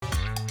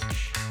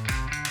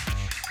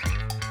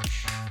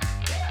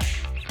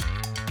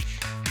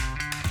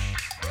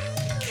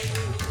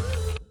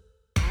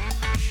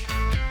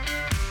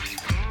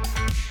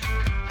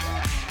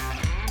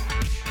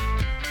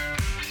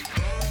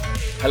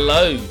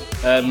Hello,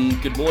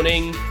 good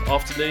morning,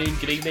 afternoon,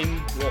 good evening,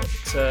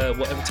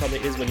 whatever time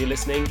it is when you're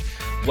listening.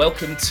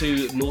 Welcome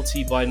to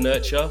Naughty by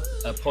Nurture,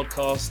 a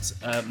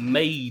podcast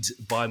made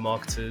by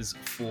marketers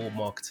for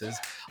marketers.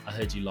 I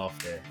heard you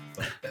laugh there,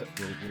 but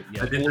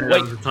I didn't know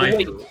that was the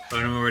title, but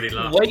I'm already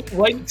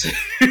laughing.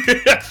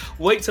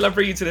 Wait till I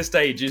bring you to the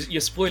stage.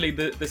 You're spoiling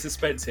the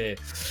suspense here.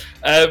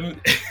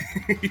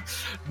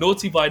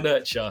 Naughty by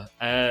Nurture.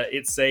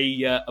 It's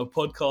a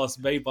podcast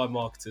made by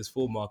marketers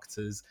for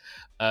marketers.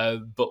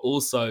 But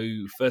also,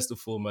 first and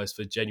foremost,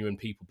 for genuine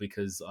people,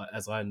 because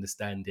as I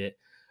understand it,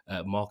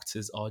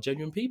 marketers are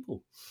genuine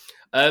people.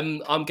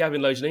 I'm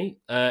Gavin Lojany,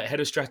 Head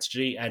of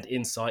Strategy and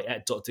Insight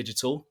at Dot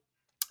Digital.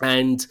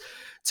 And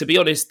to be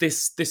honest,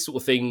 this sort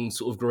of thing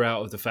sort of grew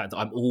out of the fact that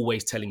I'm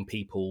always telling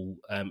people,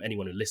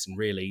 anyone who listen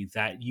really,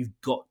 that you've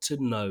got to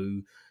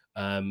know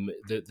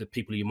the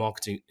people you're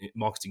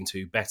marketing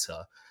to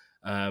better.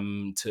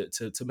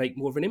 To make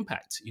more of an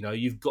impact. You know,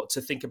 you've got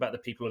to think about the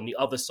people on the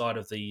other side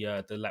of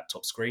the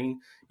laptop screen,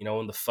 you know,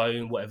 on the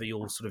phone, whatever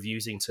you're sort of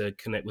using to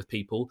connect with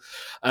people.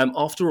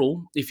 After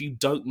all, if you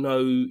don't know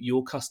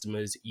your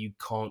customers, you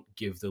can't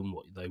give them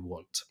what they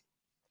want.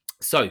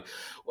 So,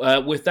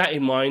 with that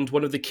in mind,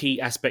 one of the key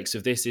aspects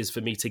of this is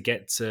for me to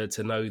get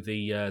to know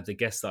the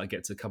guests that I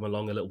get to come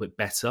along a little bit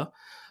better,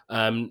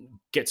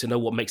 get to know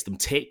what makes them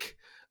tick,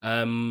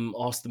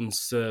 ask them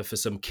for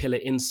some killer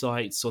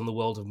insights on the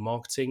world of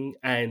marketing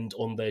and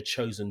on their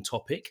chosen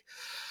topic,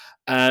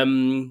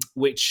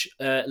 which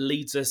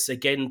leads us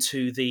again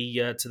to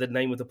the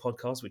name of the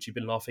podcast, which you've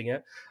been laughing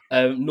at,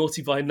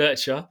 Naughty by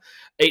Nurture.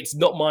 It's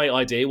not my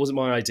idea; it wasn't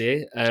my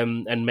idea,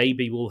 and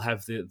maybe we'll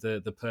have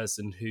the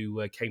person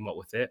who came up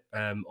with it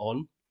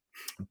on.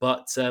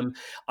 But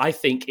I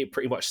think it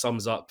pretty much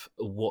sums up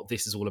what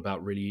this is all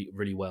about really,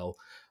 really well.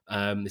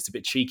 It's a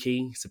bit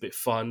cheeky, it's a bit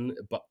fun,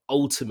 but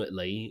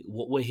ultimately,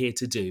 what we're here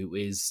to do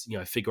is, you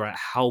know, figure out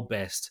how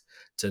best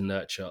to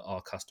nurture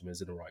our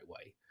customers in the right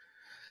way.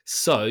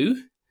 So,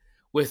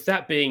 with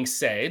that being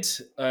said,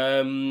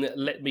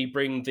 let me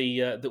bring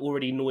the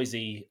already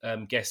noisy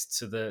guest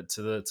to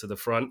the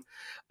front,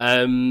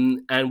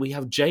 and we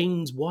have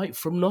James White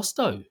from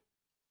Nosto.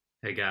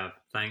 Hey Gav,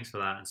 thanks for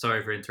that.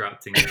 Sorry for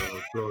interrupting your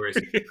glorious.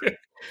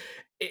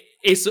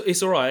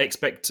 It's all right. I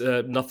expect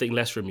nothing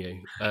less from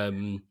you.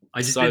 I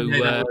just didn't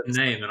know that was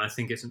the name, and I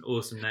think it's an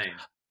awesome name.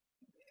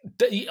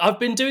 I've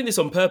been doing this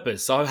on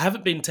purpose, so I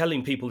haven't been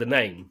telling people the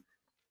name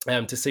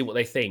to see what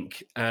they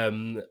think.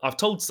 I've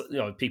told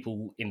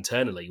people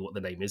internally what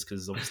the name is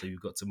because obviously we've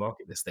got to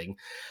market this thing.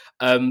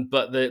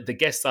 But the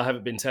guests I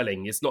haven't been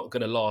telling, it's not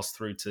going to last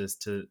through to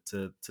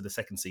the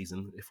second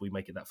season if we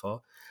make it that far.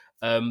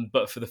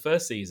 But for the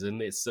first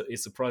season, it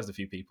surprised a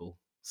few people.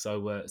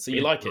 So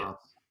you like it?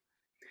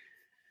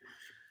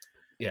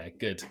 Yeah,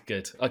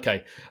 good.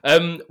 Okay,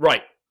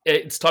 right.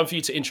 It's time for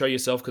you to intro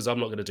yourself because I'm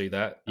not going to do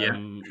that. Yeah,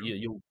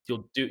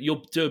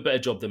 you'll do a better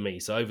job than me.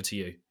 So over to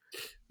you.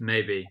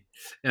 Maybe.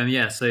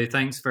 So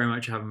thanks very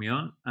much for having me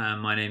on.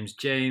 My name's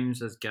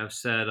James. As Gav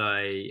said,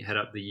 I head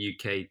up the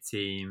UK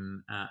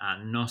team at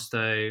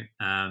Nosto.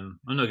 I'm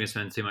not going to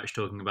spend too much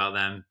talking about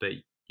them, but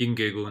you can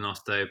Google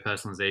Nosto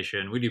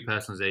personalization. We do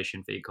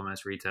personalization for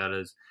e-commerce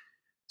retailers.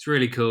 It's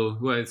really cool.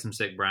 We work with some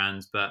sick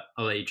brands, but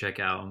I'll let you check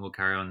out and we'll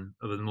carry on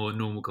with a more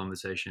normal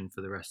conversation for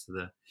the rest of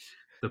the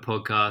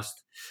podcast.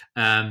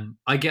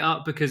 I get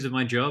up because of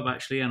my job,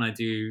 actually, and I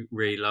do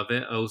really love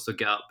it. I also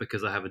get up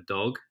because I have a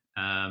dog.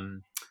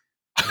 I'm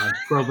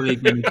probably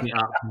going to get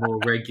up more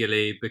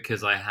regularly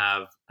because I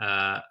have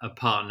a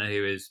partner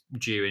who is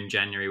due in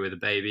January with a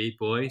baby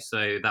boy.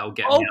 So that will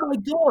get me up. Oh my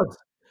God.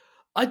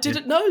 I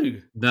didn't know.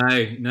 No,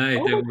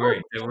 don't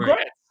worry.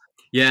 Congrats.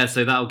 Yeah,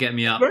 so that'll get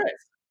me up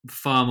Congrats.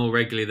 far more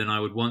regularly than I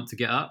would want to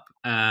get up.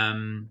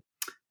 And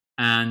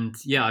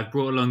yeah, I've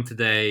brought along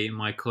today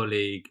my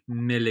colleague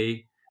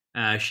Millie.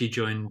 She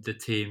joined the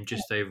team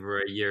just over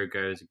a year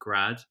ago as a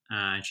grad,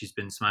 and she's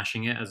been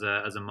smashing it as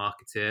a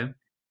marketeer.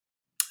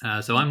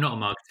 So I'm not a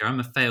marketer. I'm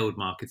a failed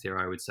marketer,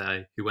 I would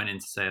say, who went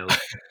into sales.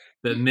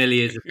 But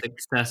Millie is a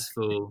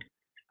successful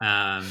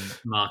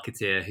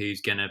marketeer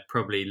who's going to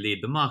probably lead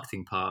the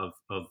marketing part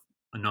of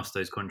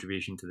Nosto's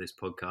contribution to this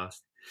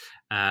podcast.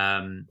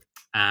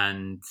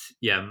 And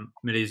yeah,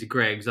 Millie is a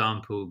great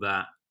example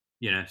that,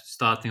 you know,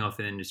 starting off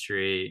in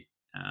industry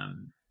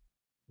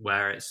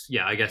where it's,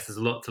 I guess there's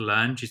a lot to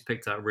learn. She's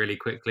picked up really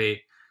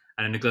quickly.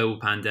 And in a global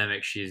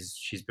pandemic,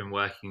 she's been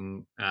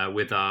working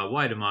with our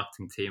wider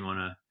marketing team on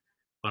a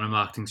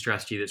marketing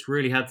strategy that's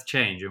really had to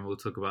change, and we'll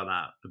talk about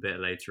that a bit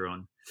later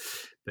on.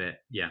 But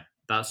yeah,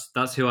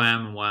 that's who I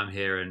am and why I'm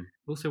here, and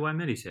also why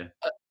Millie's here.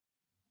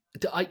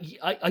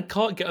 I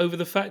can't get over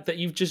the fact that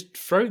you've just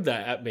thrown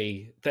that at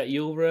me, that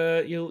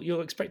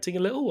you're expecting a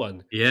little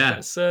one. Yeah,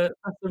 that's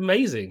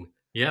amazing.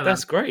 Yeah,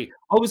 that's great.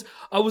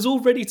 I was all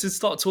ready to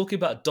start talking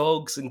about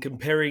dogs and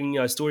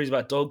comparing stories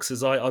about dogs,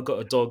 as I got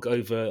a dog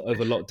over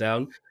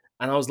lockdown.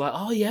 And I was like,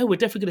 oh yeah, we're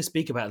definitely going to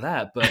speak about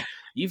that. But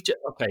you've just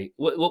okay.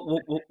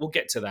 We'll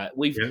get to that.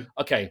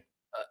 Okay.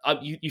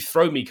 You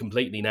throw me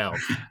completely now.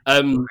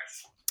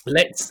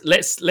 let's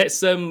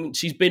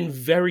she's been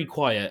very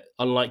quiet,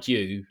 unlike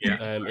you,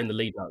 Yeah. in the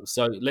lead up.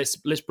 So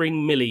let's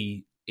bring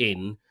Millie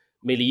in.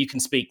 Millie, you can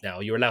speak now.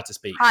 You're allowed to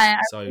speak. Hi, I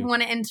So didn't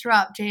want to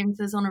interrupt. James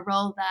was on a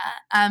roll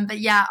there. But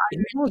yeah, he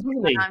was,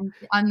 wasn't he?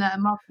 I'm the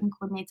marketing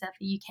coordinator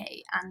for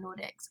UK and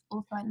Nordics,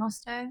 also at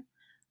Nosto.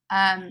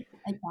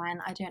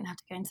 Again, I don't have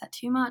to go into that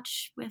too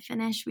much. We're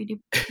finished. We do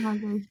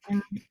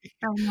personalization.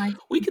 Very nice.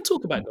 We can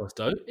talk about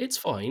Nosto. It's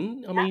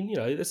fine. I mean,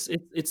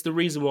 it's the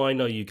reason why I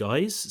know you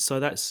guys.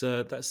 So that's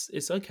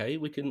it's okay.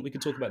 We can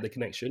talk about the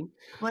connection.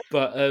 What?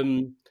 But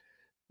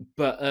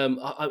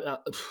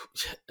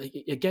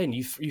again,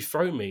 you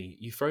throw me.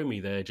 You throw me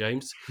there,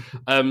 James.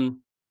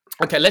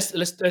 Okay,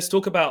 let's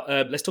talk about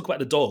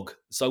the dog.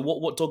 So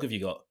what dog have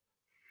you got?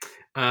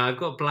 I've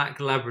got a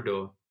black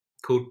Labrador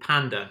called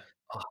Panda.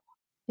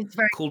 It's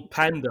very Called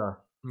Panda.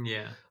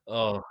 Yeah.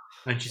 Oh,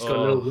 And she's got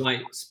little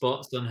white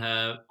spots on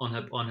her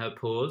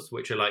paws,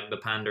 which are like the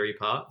pandery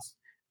parts,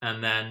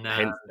 and then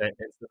hence the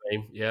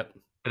name. Yep.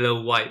 a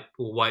little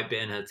white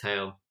bit in her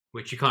tail,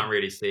 which you can't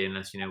really see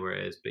unless you know where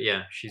it is. But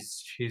yeah,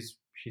 she's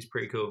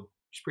pretty cool.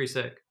 She's pretty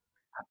sick.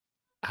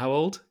 How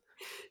old?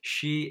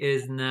 She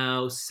is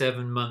now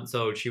 7 months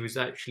old. She was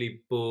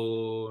actually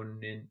born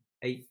in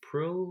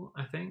April,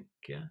 I think.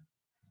 Yeah.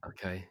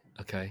 Okay.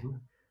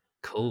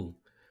 Cool.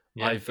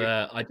 Yeah.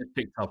 I just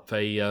picked up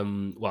a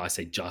well, I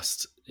say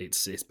just,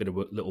 it's been a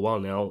little while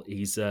now.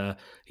 He's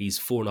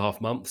 4.5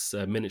 months,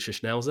 a miniature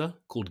schnauzer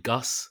called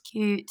Gus.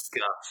 cute.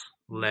 Gus,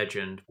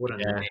 legend. What a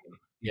name.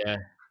 Yeah.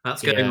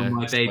 That's going on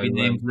my baby So,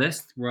 names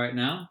list right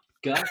now.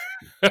 Gus.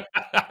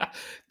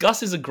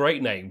 Gus is a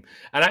great name,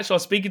 and actually, I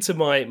was speaking to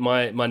my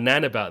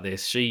nan about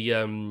this. She's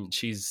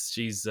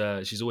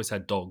always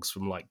had dogs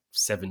from like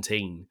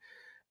 17,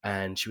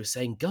 and she was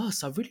saying,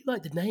 Gus, I really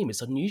like the name.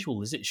 It's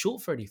unusual. Is it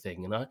short for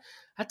anything? And I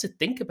had to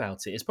think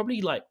about it. It's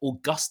probably like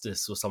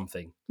Augustus or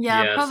something.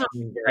 Yeah,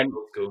 probably. And,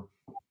 cool.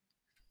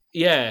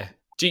 Yeah.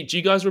 Do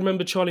you guys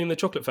remember Charlie and the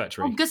Chocolate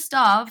Factory? Oh,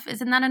 Gustav,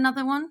 isn't that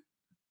another one?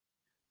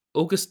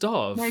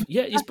 Gustav. No,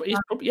 Yeah, it's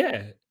probably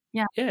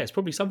Yeah. it's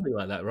probably something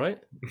like that, right?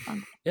 Okay.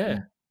 Yeah.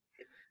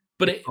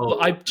 But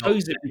I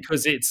chose it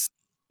because it's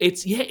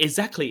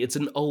exactly. It's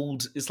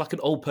like an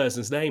old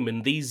person's name,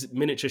 and these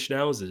miniature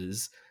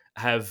schnauzers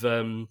have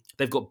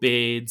they've got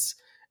beards,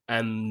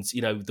 and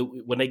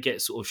when they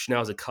get sort of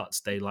schnauzer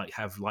cuts, they like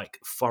have like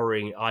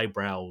furrowing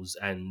eyebrows,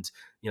 and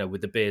with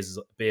the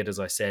beard, as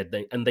I said,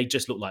 they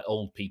just look like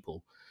old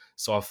people.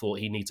 So I thought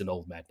he needs an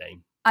old man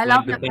name. I Like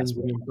love the that.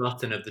 Benjamin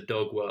Button of the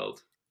dog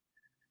world.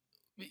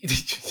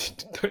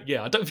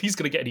 Yeah, I don't think he's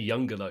going to get any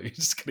younger though. He's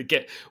just going to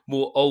get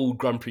more old,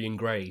 grumpy, and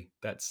grey.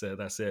 That's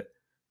it.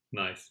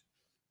 Nice.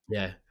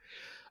 Yeah.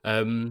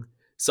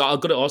 So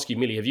I've got to ask you,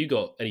 Millie, have you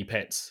got any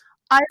pets?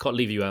 Can't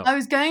leave you out. I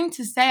was going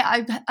to say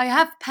I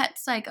have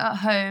pets like at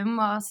home.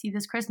 I'll see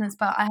this Christmas,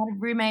 but I had a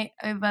roommate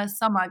over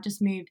summer. I've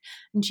just moved,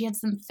 and she had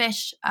some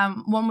fish.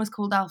 One was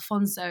called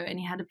Alfonso, and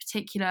he had a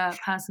particular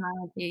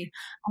personality.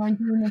 And I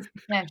do miss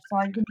the fish, so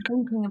I've been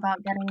thinking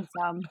about getting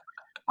some.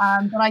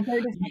 But I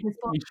don't think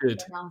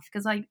it's enough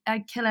because I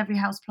kill every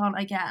houseplant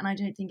I get, and I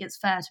don't think it's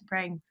fair to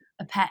bring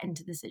a pet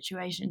into the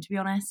situation, to be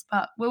honest.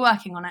 But we're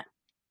working on it.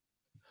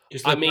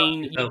 I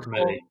mean,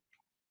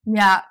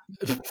 yeah,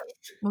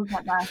 we'll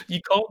get there. You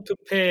can't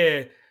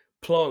compare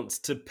plants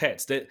to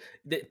pets.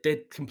 They're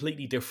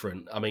completely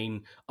different. I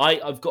mean,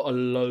 I've got a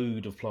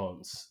load of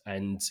plants,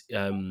 and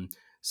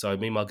so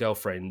me and my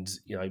girlfriend,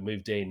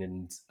 moved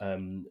in,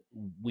 and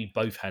we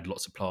both had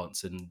lots of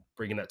plants, and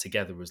bringing that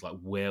together was like,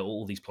 where are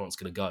all these plants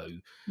going to go?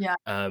 Yeah.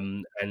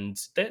 And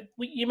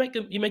you make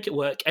it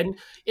work, and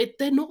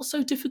they're not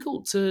so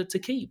difficult to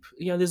keep.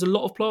 There's a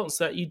lot of plants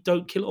that you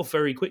don't kill off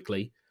very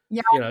quickly.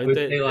 Yeah.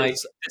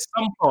 There's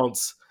some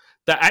plants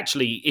that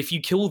actually, if you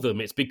kill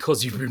them, it's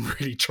because you've been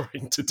really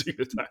trying to do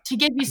that. To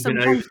give you some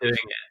doing it.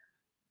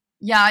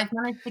 Yeah, I've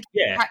managed to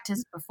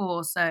practice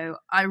before, so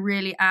I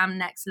really am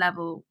next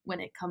level when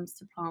it comes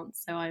to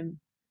plants. So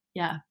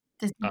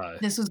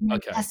this was my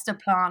tester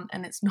plant,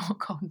 and it's not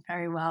gone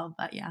very well,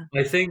 but yeah.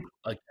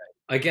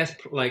 I guess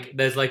like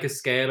there's like a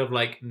scale of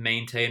like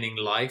maintaining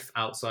life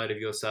outside of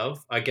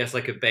yourself. I guess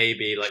like a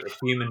baby, like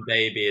a human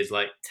baby is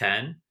like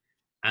 10,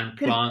 and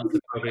plants are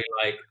probably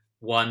like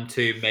 1,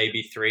 2,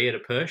 maybe 3 at a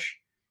push.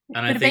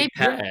 And I think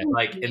pets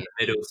like in the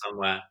middle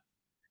somewhere.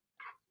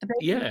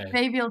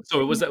 Baby will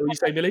Sorry, was that what you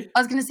say, Millie? I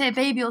was going to say a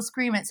baby will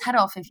scream its head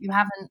off if you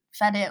haven't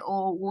fed it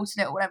or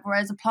watered it or whatever,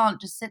 whereas a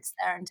plant just sits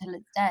there until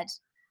it's dead.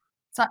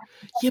 So,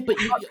 but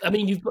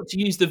you've got to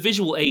use the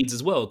visual aids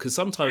as well, because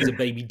sometimes a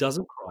baby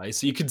doesn't cry,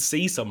 so you can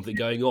see something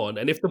going on.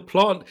 And if the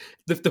plant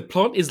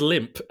is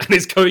limp and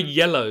it's going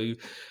yellow,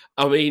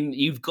 I mean,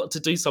 you've got to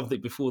do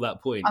something before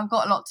that point. I've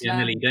got a lot to learn.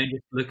 Millie, you don't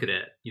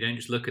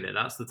just look at it.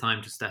 That's the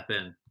time to step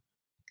in.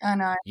 I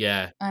know.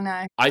 Yeah, I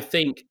know. I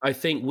think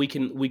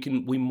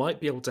we might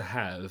be able to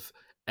have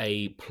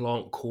a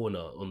plant corner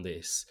on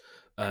this.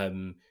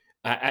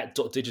 at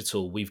Dot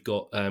Digital, we've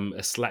got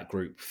a Slack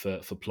group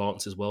for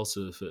plants as well,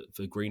 so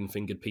for green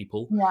fingered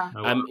people. Yeah.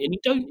 Oh, wow. And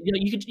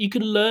you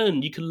can learn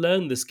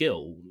the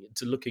skill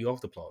to looking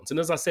after plants. And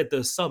as I said,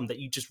 there's some that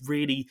you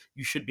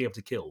should be able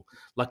to kill,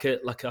 like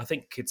I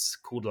think it's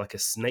called like a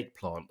snake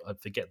plant. I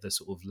forget the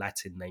sort of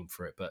Latin name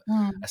for it, but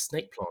Mm. a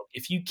snake plant.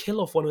 If you kill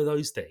off one of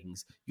those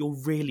things, you're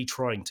really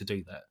trying to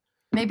do that.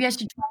 Maybe I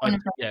should try one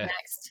of those Yeah.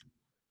 next.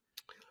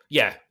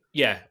 Yeah.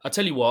 I'll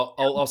tell you what.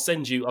 I'll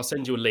send you a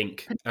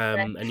link,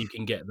 and you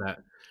can get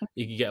that.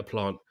 You can get a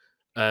plant.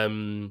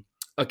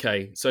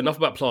 Okay. So enough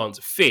about plants.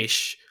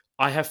 Fish.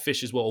 I have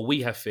fish as well.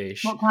 We have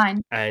fish, What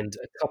kind? and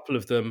a couple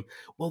of them.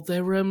 Well,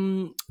 they're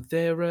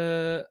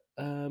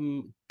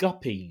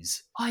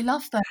guppies. Oh, I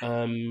love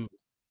them.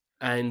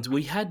 And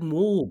we had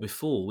more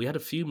before. We had a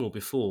few more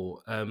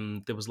before.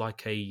 There was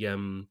like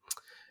a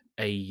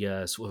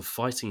sort of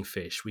fighting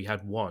fish. We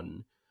had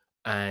one,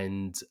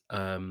 and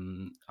I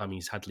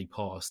mean, sadly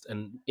passed.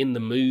 And in the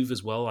move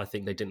as well, I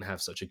think they didn't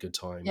have such a good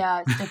time.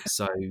 Yeah, it's different.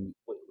 So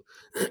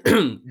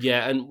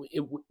yeah, and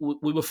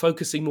we were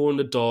focusing more on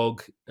the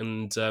dog,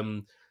 and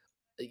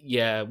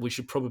yeah, we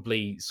should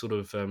probably sort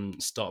of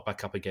start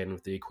back up again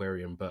with the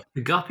aquarium. But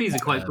The guppies are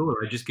quite cool.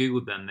 I just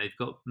googled them. They've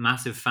got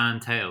massive fan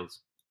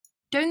tails.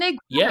 Don't they grow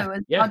Yeah,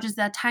 as yeah. large as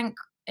their tank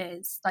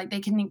is? Like they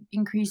can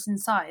increase in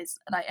size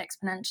like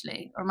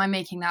exponentially? Or am I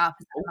making that up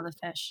as another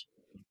fish?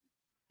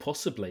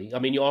 Possibly. I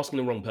mean, you're asking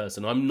the wrong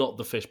person. I'm not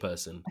the fish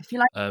person. I feel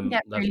like I can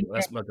get That's, really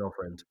that's big. my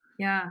girlfriend.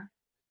 Yeah.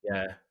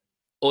 Yeah.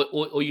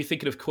 Or you're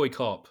thinking of koi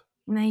carp.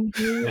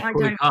 Maybe. I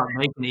Koi don't carp,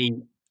 they can eat,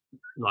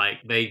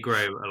 like, they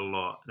grow a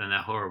lot, and they're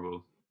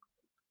horrible.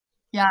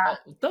 Yeah.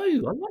 No,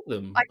 I like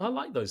them. I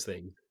like those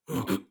things.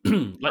 Like I've big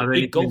only seen them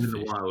in goldfish.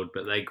 the wild,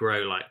 but they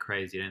grow like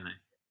crazy, don't they?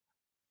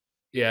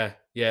 Yeah,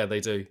 they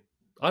do.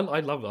 I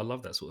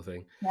love that sort of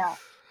thing. Yeah.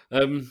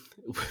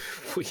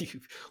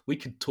 We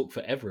could talk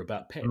forever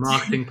about pets. A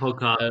marketing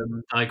podcast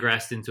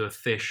digressed into a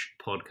fish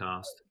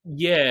podcast.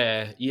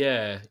 Yeah.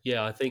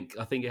 I think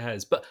it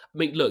has. But I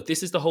mean, look,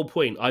 this is the whole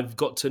point. I've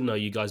got to know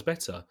you guys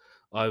better.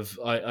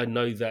 I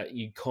know that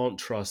you can't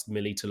trust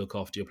Millie to look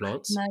after your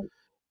plants.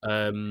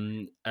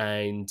 No.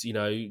 And you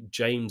know,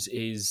 James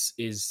is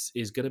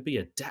going to be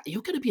a dad.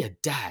 You're going to be a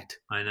dad.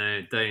 I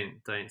know.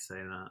 Don't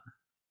say that.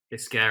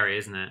 It's scary,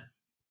 isn't it?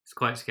 It's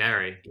quite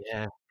scary.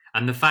 Yeah.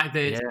 And the fact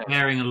that it's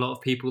scaring a lot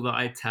of people that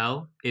I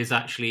tell is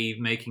actually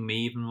making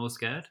me even more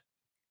scared.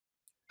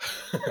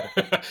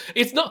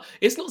 It's not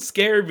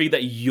scaring me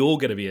that you're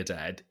going to be a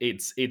dad.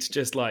 It's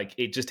just like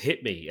it just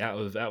hit me out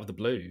of the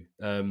blue.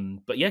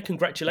 But yeah,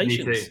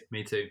 congratulations.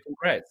 Me too.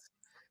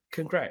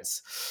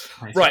 Congrats.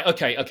 Nice. Right.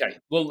 Okay.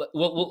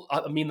 Well.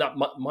 I mean, that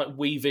might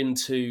weave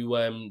into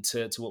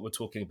to what we're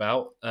talking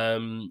about.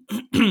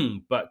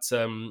 But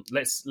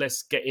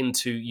let's get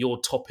into your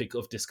topic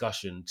of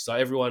discussion. So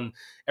everyone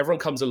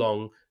comes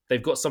along.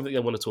 They've got something they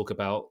want to talk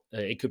about.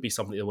 It could be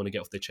something they want to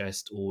get off their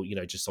chest, or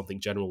just something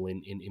general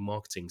in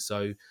marketing.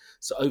 So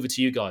over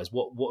to you guys.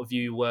 What have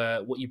you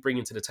what you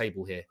bringing to the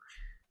table here?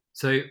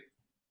 So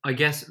I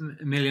guess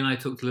Millie and I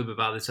talked a little bit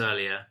about this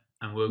earlier.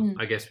 And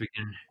I guess we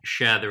can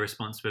share the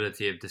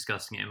responsibility of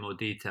discussing it in more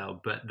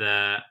detail. But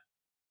I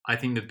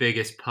think the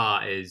biggest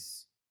part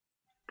is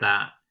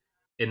that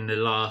in the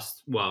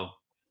last, well,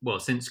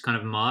 since kind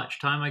of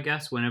March time, I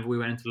guess, whenever we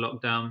went into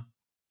lockdown,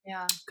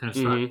 kind of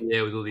started the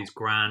year with all these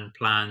grand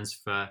plans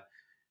for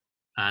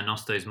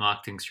Nosto's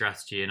marketing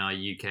strategy and our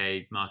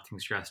UK marketing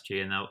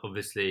strategy. And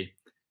obviously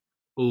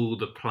all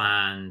the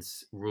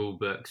plans, rule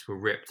books were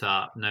ripped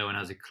up. No one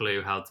has a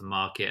clue how to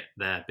market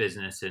their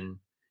business in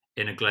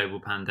a global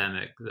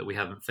pandemic that we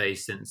haven't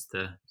faced since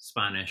the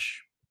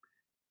Spanish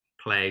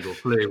plague or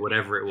flu,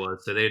 whatever it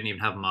was. So they didn't even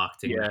have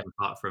marketing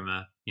apart from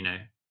a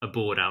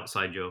board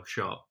outside your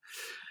shop.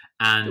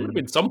 And it would have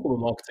been some form of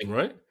marketing,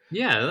 right?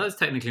 Yeah, that's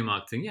technically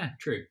marketing. Yeah,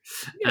 true.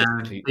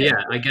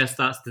 Yeah, I guess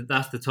that's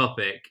the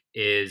topic,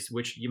 is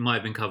which you might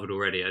have been covered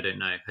already. I don't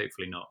know.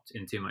 Hopefully not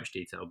in too much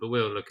detail, but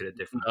we'll look at it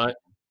differently.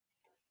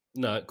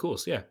 No, of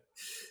course, yeah.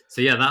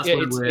 So yeah, that's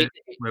where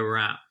we're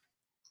at.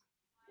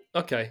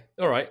 Okay,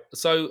 all right.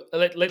 So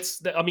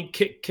let's. I mean,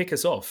 kick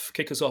us off.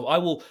 I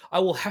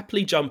will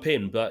happily jump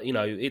in, but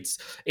it's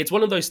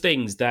one of those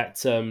things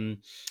that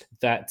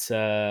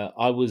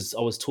I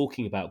was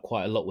talking about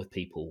quite a lot with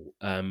people,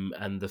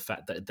 and the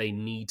fact that they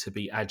need to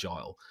be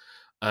agile.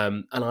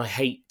 And I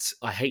hate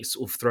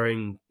sort of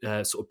throwing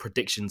sort of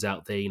predictions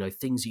out there.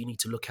 Things you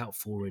need to look out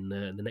for in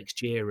the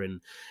next year, and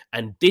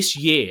this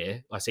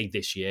year. I say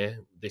this year.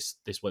 This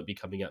won't be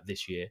coming out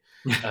this year.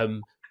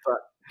 But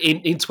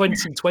in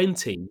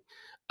 2020,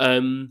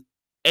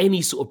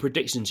 any sort of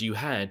predictions you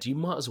had, you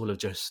might as well have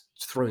just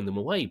thrown them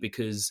away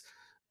because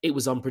it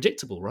was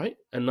unpredictable, right?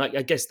 And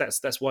I guess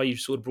that's why you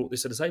sort of brought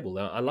this to the table.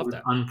 I love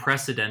that.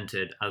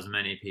 Unprecedented, as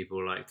many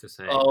people like to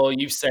say. Oh,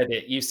 you've said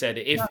it.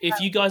 If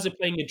you guys are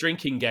playing a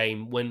drinking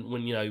game when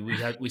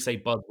we say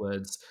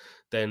buzzwords,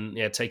 then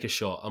take a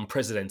shot.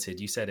 Unprecedented.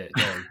 You said it.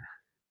 Go on.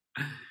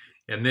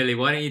 Yeah, Millie,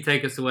 why don't you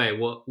take us away?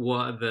 What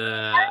are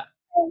the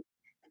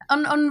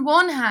on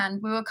one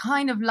hand, we were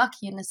kind of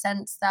lucky in the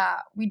sense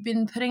that we'd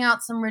been putting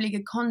out some really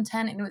good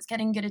content and it was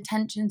getting good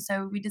attention.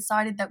 So we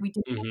decided that we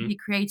didn't want to be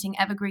creating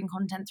evergreen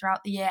content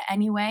throughout the year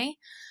anyway.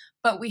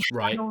 But we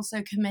had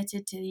also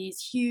committed to these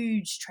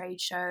huge trade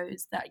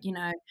shows that, you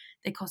know,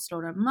 they cost a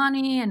lot of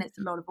money and it's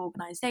a lot of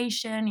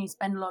organization. You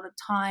spend a lot of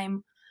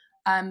time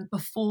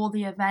before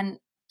the event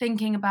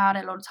thinking about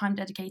it, a lot of time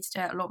dedicated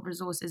to it, a lot of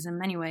resources in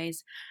many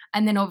ways.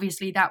 And then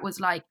obviously that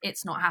was like,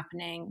 it's not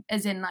happening,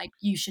 as in like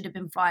you should have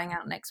been flying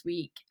out next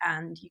week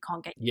and you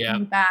can't get your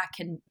money back.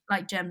 And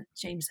like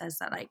James says,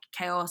 that like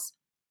chaos.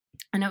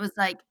 And it was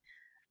like,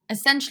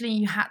 essentially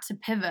you had to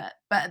pivot,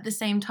 but at the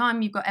same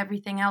time you've got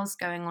everything else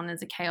going on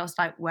as a chaos,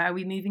 like where are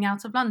we moving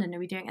out of London, are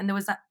we doing, and there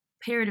was that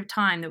period of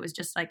time that was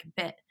just like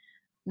a bit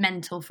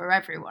mental for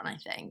everyone, I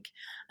think.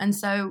 And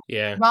so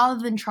rather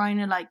than trying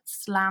to like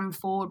slam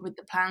forward with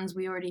the plans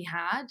we already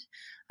had,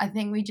 I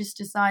think we just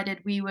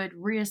decided we would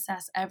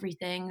reassess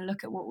everything,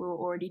 look at what we were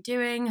already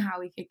doing,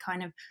 how we could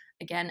kind of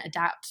again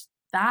adapt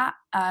that.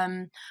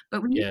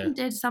 But we even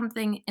did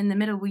something in the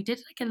middle. We did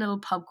like a little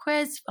pub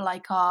quiz for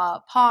like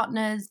our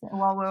partners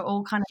while we're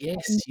all kind of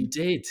you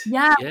did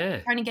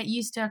trying to get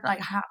used to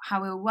like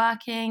how we were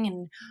working,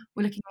 and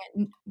we're looking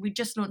at, we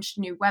just launched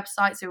a new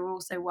website, so we're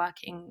also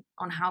working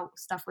on how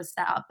stuff was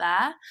set up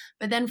there.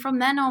 But then from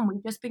then on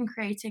we've just been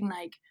creating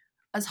like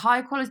as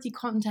high quality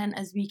content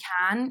as we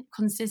can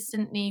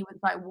consistently with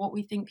like what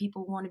we think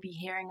people want to be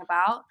hearing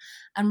about.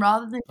 And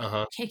rather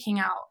than kicking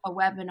out a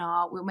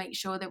webinar, we'll make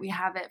sure that we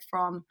have it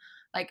from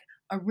like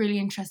a really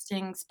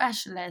interesting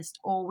specialist,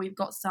 or we've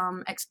got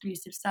some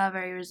exclusive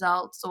survey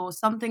results or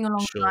something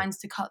along the lines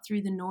to cut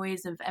through the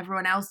noise of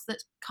everyone else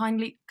that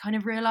kind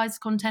of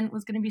realized content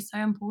was going to be so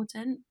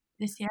important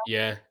this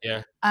year.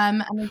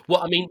 And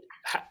well, I mean,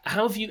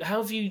 how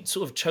have you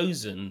sort of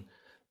chosen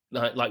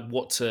like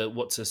what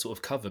to sort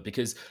of cover?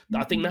 Because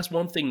I think that's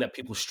one thing that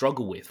people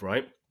struggle with,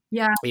 right?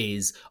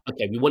 Is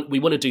okay, we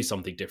want to do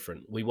something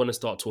different. We want to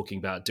start talking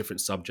about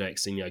different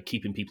subjects and, you know,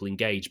 keeping people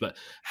engaged. But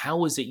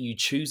how is it you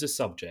choose a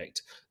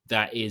subject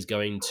that is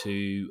going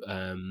to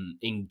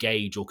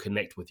engage or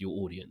connect with your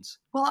audience?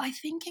 Well, I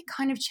think it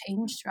kind of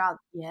changed throughout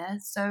the year.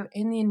 So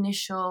in the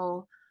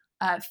initial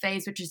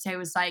phase, which I say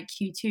was like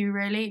Q2,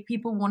 really,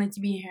 people wanted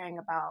to be hearing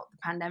about the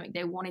pandemic.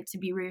 They wanted to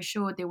be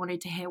reassured. They wanted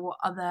to hear what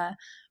other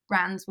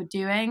brands were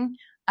doing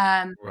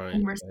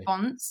in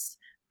response.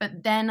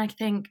 But then I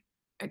think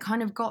it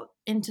kind of got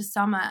into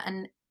summer,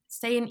 and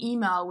say an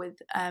email with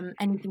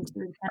anything to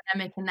do with the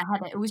pandemic in the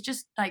header, it was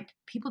just like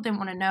people didn't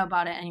want to know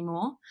about it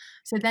anymore.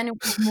 So then it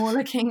was more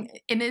looking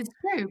in its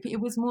group,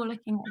 it was more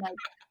looking at like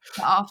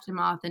the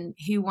aftermath and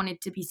who wanted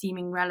to be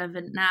seeming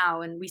relevant now.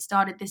 And we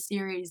started this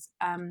series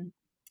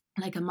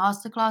like a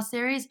masterclass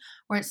series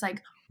where it's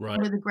like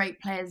what are the great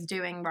players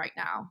doing right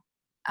now,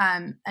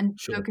 and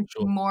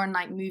focusing more on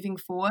like moving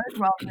forward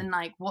rather than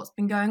like what's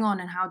been going on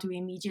and how do we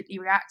immediately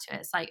react to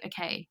it. It's like,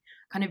 okay,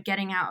 kind of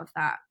getting out of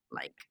that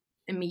like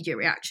immediate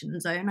reaction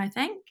zone, I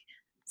think.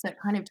 So it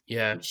kind of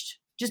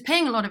just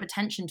paying a lot of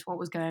attention to what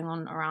was going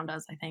on around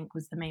us, I think,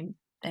 was the main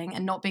thing,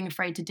 and not being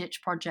afraid to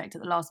ditch project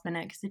at the last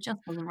minute because it just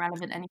wasn't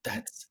relevant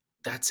anymore.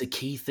 That's a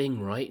key thing,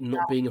 right?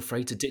 Not being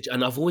afraid to ditch.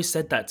 And I've always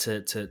said that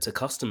to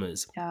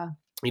customers.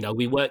 You know,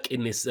 we work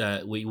in this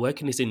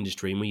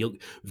industry, and we've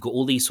got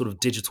all these sort of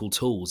digital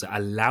tools that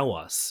allow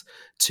us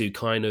to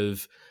kind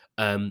of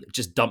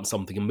just dump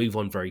something and move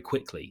on very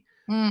quickly.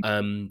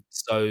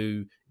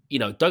 So, you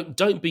know,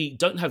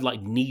 don't have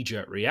like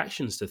knee-jerk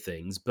reactions to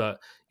things, but,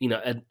 you know,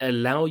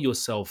 allow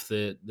yourself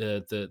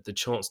the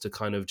chance to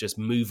kind of just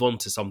move on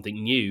to something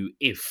new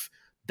if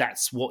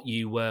that's what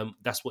you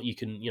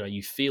can, you know,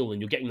 you feel,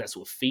 and you're getting that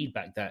sort of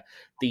feedback that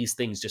these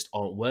things just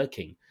aren't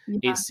working.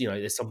 It's, you know,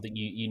 there's something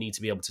you need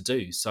to be able to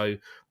do. So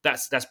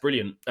that's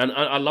brilliant. And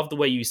I love the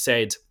way you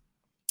said,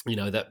 you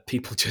know, that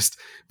people just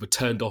were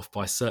turned off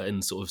by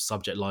certain sort of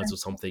subject lines or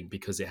something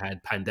because it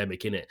had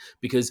pandemic in it.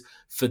 Because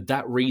for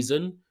that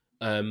reason,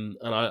 and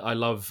I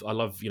love,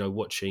 you know,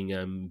 watching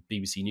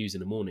BBC News in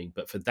the morning,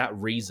 but for that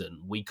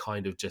reason, we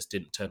kind of just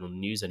didn't turn on the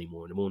news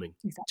anymore in the morning.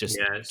 Just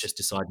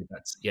decided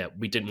that,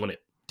 we didn't want it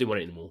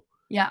anymore.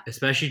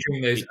 Especially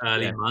during those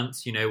early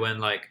months, you know, when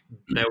like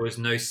there was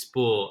no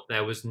sport,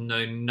 there was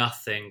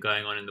nothing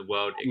going on in the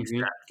world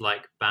except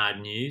like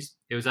bad news.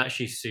 It was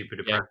actually super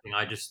depressing.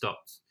 I just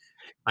stopped.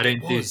 I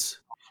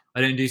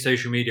don't do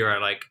social media.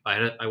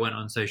 I went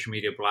on social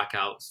media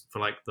blackouts for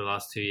like the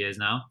last 2 years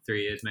now,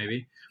 3 years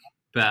maybe.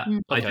 But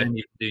I don't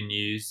even do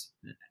news.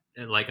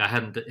 Like I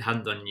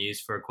hadn't done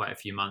news for quite a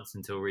few months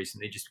until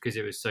recently, just because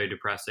it was so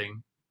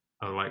depressing.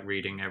 I like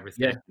reading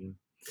everything.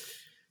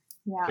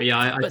 But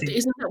I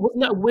think,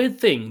 wasn't that a weird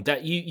thing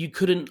that you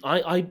couldn't?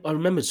 I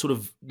remember sort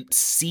of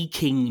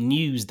seeking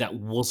news that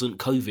wasn't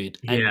COVID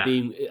and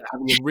having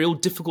a real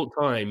difficult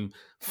time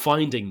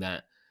finding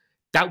that.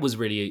 That was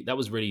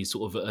really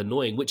sort of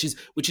annoying. Which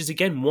is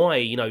again why,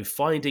 you know,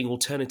 finding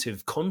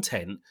alternative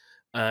content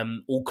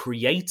or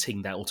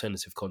creating that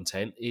alternative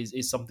content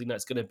is something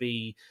that's going to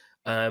be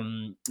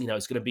you know,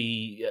 it's going to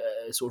be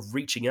sort of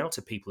reaching out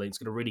to people and it's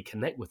going to really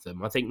connect with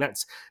them. I think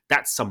that's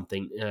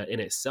something in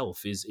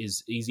itself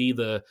is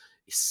either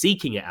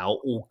seeking it out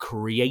or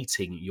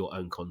creating your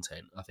own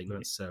content. I think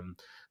that's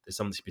there's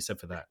something to be said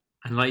for that.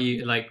 And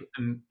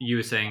you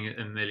were saying,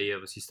 and Millie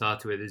obviously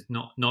started with, is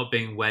not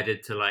being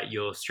wedded to like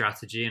your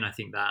strategy. And I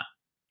think that,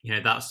 you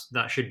know,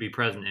 that should be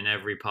present in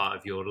every part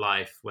of your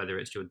life, whether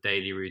it's your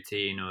daily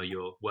routine or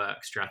your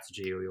work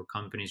strategy or your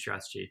company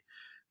strategy.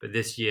 But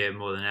this year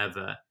more than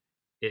ever,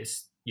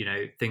 it's, you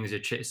know, things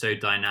are so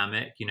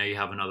dynamic. You know, you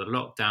have another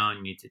lockdown,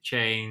 you need to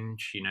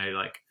change. You know,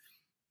 like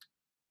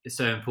it's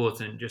so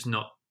important just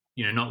not,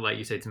 you know, not like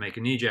you say to make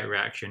a knee-jerk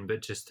reaction,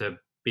 but just to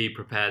be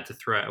prepared to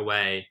throw it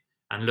away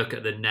and look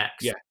at the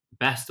next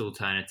best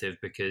alternative,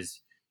 because,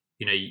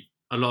 you know,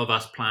 a lot of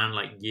us plan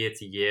like year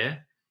to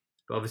year,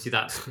 but obviously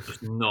that's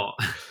just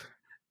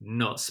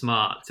not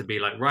smart to be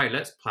like, right,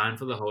 let's plan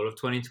for the whole of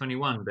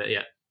 2021. But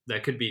yeah, there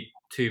could be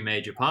two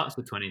major parts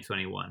of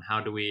 2021. How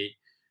do we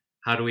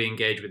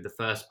engage with the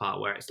first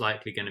part where it's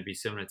likely going to be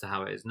similar to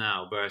how it is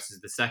now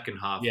versus the second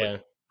half,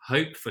 which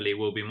hopefully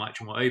will be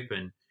much more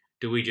open?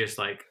 Do we just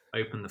like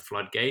open the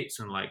floodgates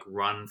and like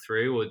run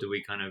through, or do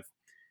we kind of,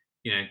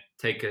 you know,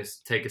 take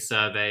a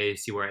survey,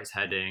 see where it's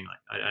heading? Like,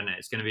 I don't know.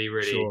 It's going to be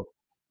really,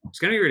 it's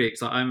going to be really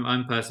exciting.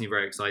 I'm personally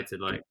very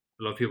excited. Like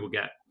a lot of people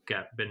get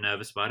a bit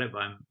nervous about it, but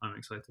I'm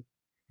excited.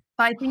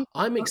 But I think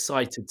I'm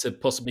excited to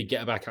possibly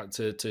get back out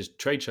to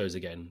trade shows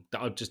again.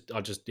 That I just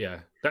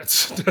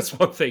that's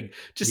one thing.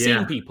 Just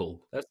seeing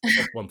people. That's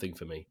one thing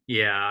for me.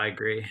 Yeah, I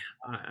agree.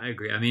 I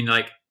agree. I mean,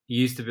 like,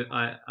 used to be,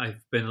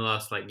 I've been the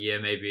last like year,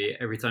 maybe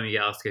every time you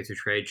get asked to go to a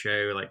trade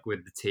show, like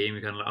with the team,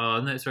 you're kind of like,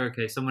 oh no, it's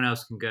okay, someone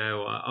else can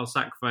go, or I'll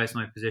sacrifice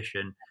my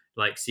position,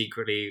 like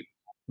secretly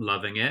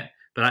loving it.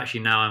 But actually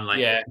now I'm like,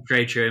 if the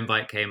trade show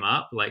invite came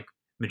up, like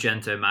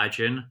Magento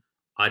Imagine,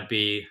 I'd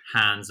be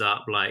hands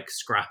up, like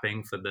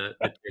scrapping for the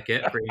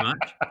ticket, pretty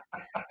much.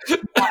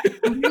 I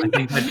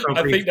think that's going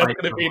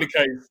to be the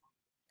case.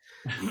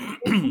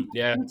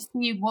 Yeah, to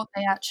see what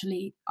they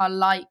actually are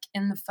like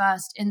in the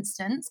first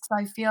instance,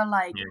 because I feel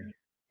like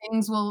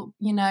things will,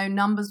 you know,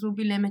 numbers will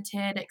be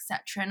limited, etc.,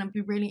 and it'll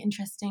be really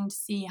interesting to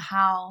see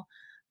how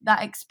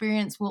that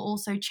experience will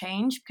also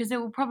change, because it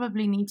will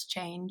probably need to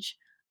change,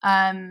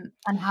 and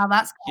how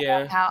that's going to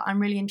work out. I'm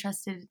really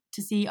interested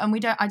to see, and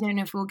I don't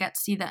know if we'll get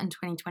to see that in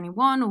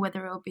 2021 or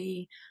whether it'll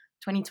be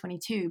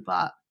 2022,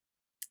 but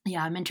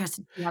yeah, I'm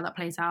interested to see how that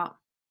plays out.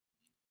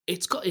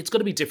 It's got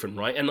to be different,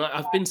 right? And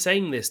I've been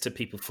saying this to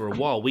people for a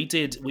while. We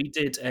did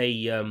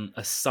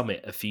a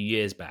summit a few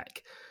years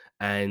back,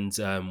 and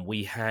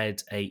we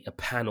had a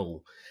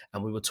panel,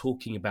 and we were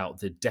talking about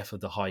the death of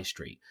the high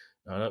street.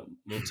 I don't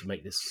want to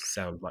make this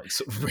sound like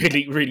sort of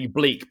really, really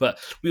bleak, but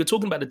we were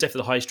talking about the death of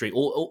the high street,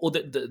 or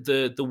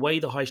the way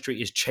the high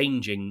street is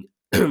changing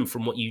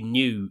from what you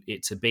knew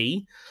it to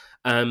be.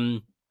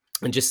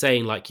 And just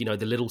saying, like, you know,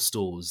 the little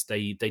stores,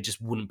 they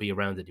just wouldn't be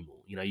around anymore.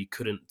 You know, you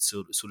couldn't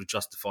sort of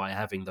justify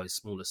having those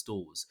smaller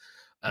stores.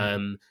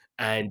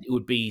 And it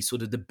would be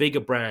sort of the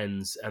bigger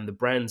brands and the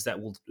brands that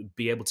will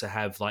be able to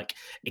have like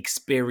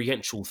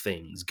experiential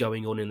things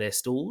going on in their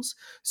stores.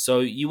 So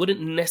you wouldn't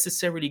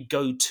necessarily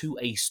go to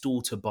a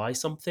store to buy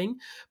something,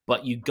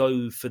 but you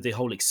go for the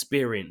whole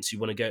experience. You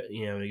want to go,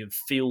 you know, you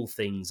feel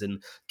things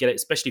and get it,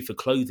 especially for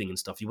clothing and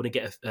stuff. You want to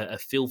get a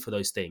feel for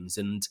those things,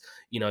 and,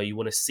 you know, you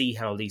want to see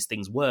how these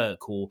things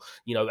work, or,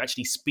 you know,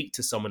 actually speak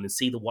to someone and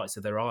see the whites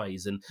of their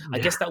eyes. And I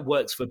guess that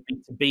works for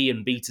B2B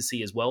and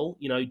B2C as well.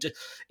 You know,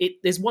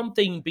 there's one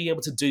thing being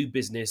able to do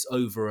business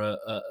over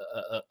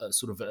a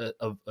sort of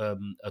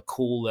a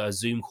call, a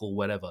Zoom call,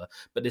 whatever,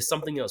 but there's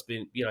something else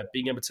being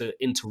able to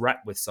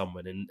interact with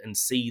someone and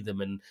see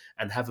them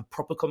and have a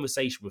proper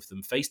conversation with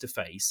them face to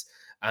face,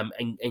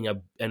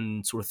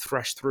 and sort of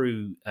thrash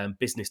through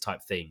business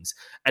type things.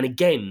 And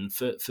again,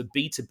 for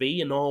B2B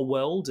in our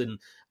world, and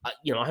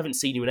you know, I haven't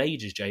seen you in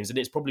ages, James, and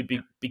it's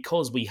probably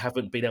because we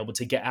haven't been able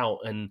to get out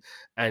and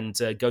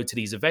go to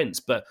these events.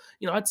 But,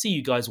 you know, I'd see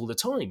you guys all the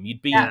time.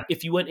 You'd be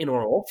if you went in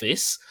our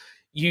office,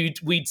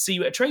 we'd see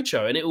you at a trade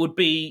show, and it would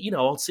be, you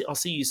know, I'll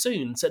see you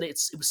soon. So it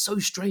was so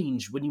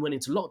strange when you went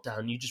into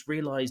lockdown. You just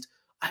realised,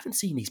 I haven't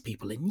seen these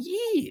people in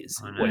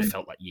years. Well, it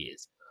felt like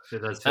years.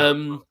 It does feel like a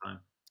long time.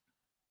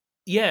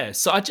 Yeah,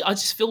 so I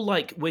just feel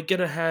like we're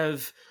gonna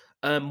have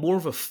more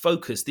of a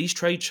focus. These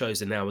trade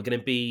shows are now going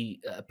to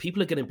be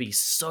people are going to be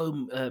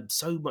so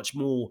much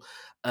more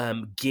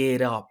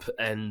geared up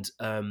and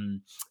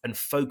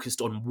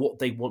focused on what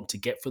they want to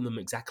get from them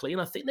exactly.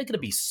 And I think they're going to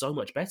be so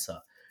much better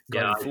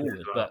going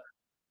forward. But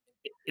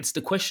it's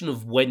the question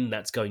of when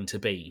that's going to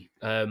be.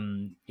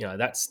 You know,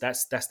 that's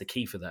the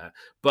key for that.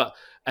 But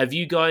are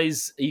you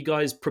guys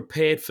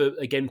prepared for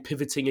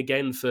pivoting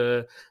again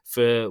for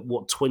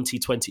what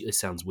 2020? It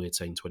sounds weird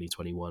saying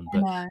 2021,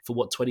 but for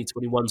what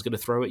 2021 is going to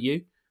throw at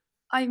you?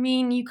 I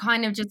mean, you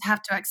kind of just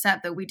have to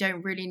accept that we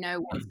don't really know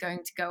what's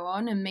going to go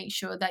on, and make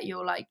sure that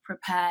you're like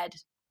prepared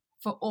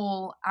for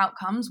all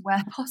outcomes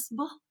where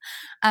possible.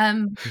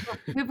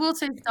 We've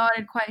also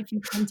started quite a few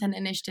content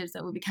initiatives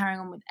that we'll be carrying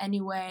on with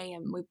anyway,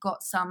 and we've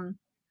got some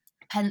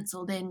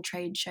penciled in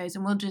trade shows,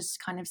 and we'll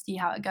just kind of see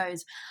how it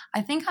goes.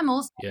 I think I'm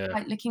also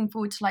like looking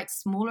forward to like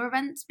smaller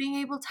events being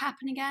able to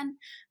happen again,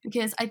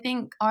 because I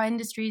think our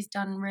industry's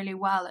done really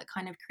well at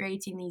kind of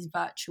creating these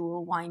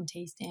virtual wine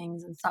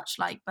tastings and such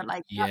like, but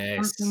like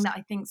that's something that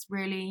I think's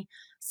really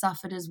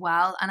suffered as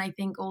well. And I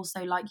think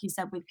also, like you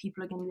said, with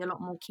people are going to be a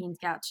lot more keen to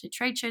get out to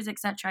trade shows,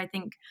 etc., I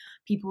think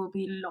people will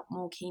be a lot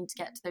more keen to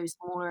get to those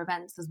smaller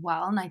events as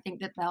well, and I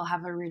think that they'll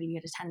have a really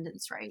good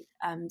attendance rate.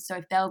 So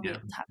if they'll be able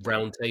to have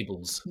round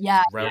tables,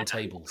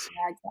 tables,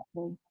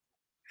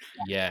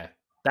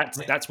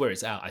 exactly. That's where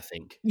it's at, I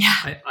think.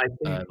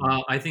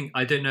 I think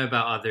I don't know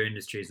about other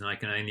industries, and I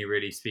can only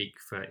really speak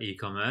for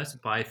e-commerce,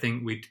 but I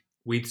think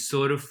we'd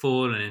sort of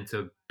fallen into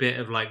a bit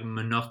of like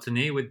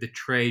monotony with the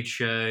trade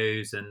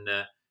shows and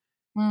the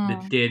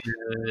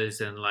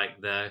dinners and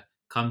like the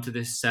come to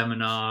this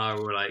seminar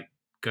or like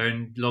go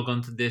and log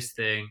on to this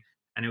thing,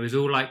 and it was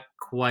all like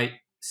quite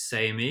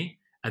samey.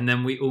 And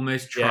then we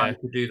almost tried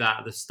to do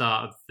that at the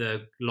start of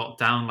the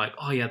lockdown, like,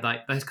 oh yeah,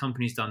 this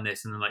company's done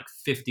this, and then like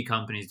 50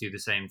 companies do the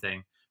same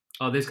thing.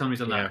 Oh, this company's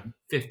done that,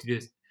 50 do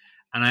this.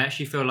 And I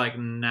actually feel like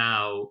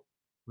now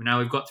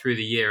we've got through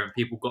the year and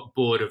people got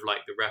bored of like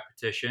the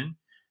repetition.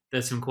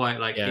 There's some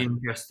quite like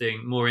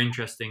more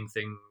interesting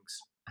things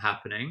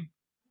happening,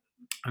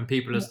 and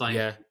people are starting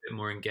to be a bit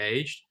more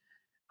engaged.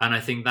 And I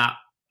think that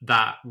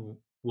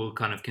will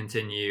kind of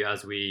continue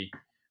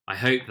I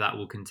hope that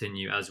will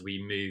continue as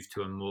we move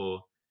to a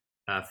more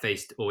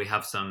or we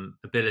have some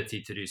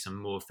ability to do some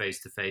more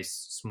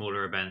face-to-face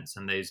smaller events,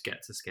 and those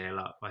get to scale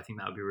up. I think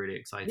that would be really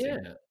exciting.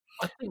 Yeah,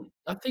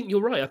 I think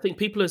you're right. I think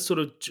people are sort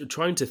of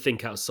trying to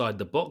think outside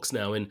the box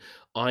now. And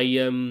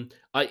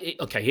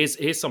okay,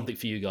 here's something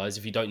for you guys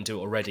if you don't do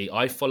it already.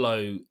 I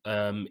follow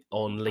on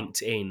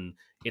LinkedIn.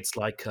 It's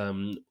like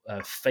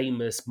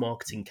famous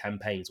marketing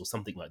campaigns or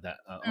something like that.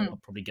 I'll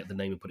probably get the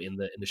name and put it in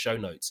the show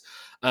notes.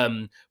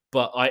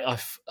 But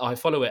I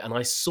follow it, and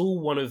I saw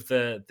one of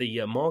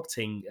the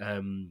marketing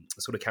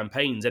sort of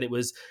campaigns, and it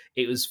was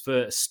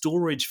for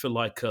storage for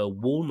like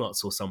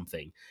walnuts or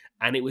something.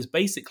 And it was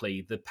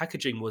basically, the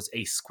packaging was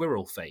a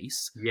squirrel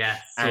face.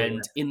 Yes.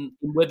 And in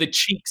where the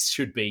cheeks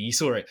should be, you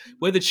saw it,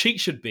 where the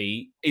cheeks should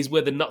be is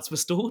where the nuts were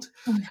stored.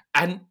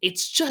 And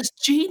it's just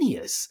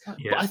genius.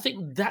 But I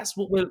think that's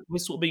what we're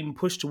sort of being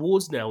pushed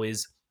towards now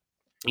is,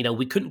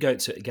 we couldn't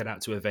get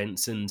out to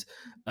events, and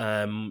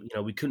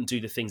we couldn't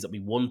do the things that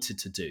we wanted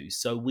to do.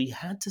 So we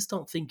had to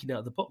start thinking out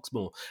of the box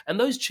more. And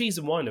those cheese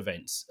and wine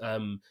events,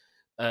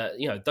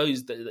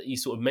 those that you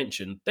sort of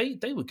mentioned,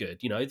 they were good.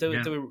 They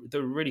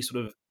were really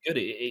sort of good.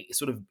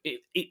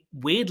 It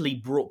weirdly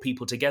brought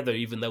people together,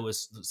 even though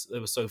they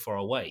were so far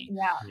away.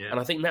 And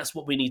I think that's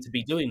what we need to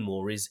be doing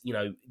more. Is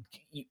you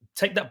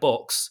take that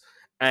box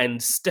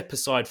and step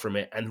aside from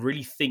it and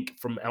really think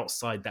from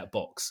outside that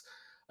box.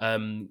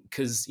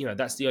 Because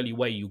that's the only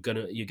way you're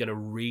gonna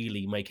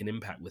really make an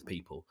impact with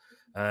people.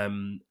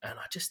 And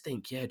I just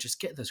think,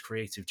 just get those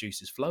creative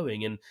juices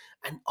flowing and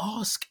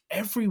ask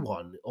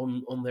everyone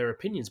on their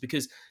opinions,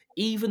 because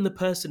even the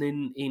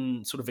person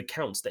in sort of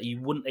accounts that you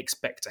wouldn't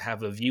expect to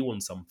have a view on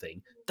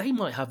something, they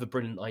might have a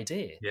brilliant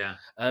idea.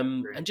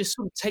 And just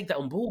sort of take that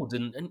on board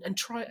and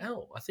try it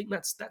out. I think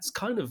that's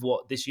kind of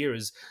what this year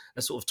has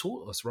sort of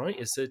taught us, right?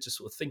 Is to just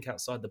sort of think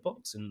outside the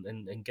box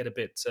and get a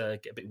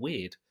bit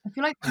weird. I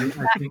feel like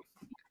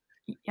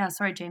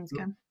sorry, James,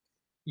 go.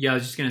 Yeah, I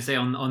was just going to say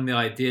on the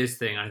ideas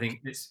thing, I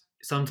think it's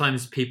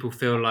sometimes people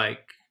feel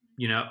like,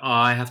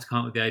 I have to come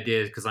up with the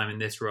ideas because I'm in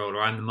this role,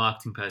 or I'm the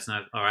marketing person,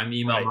 or I'm the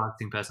email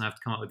marketing person, I have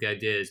to come up with the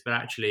ideas. But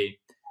actually,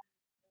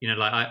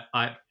 like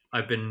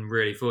I've been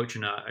really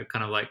fortunate. I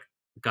kind of like,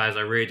 guys,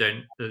 I really don't,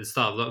 at the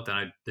start of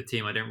lockdown, the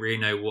team, I don't really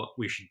know what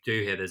we should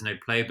do here. There's no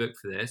playbook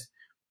for this.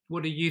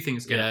 What do you think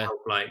is going to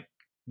help, like,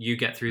 you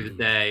get through the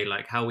day,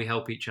 like how we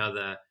help each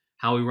other,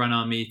 how we run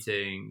our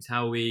meetings,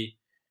 how we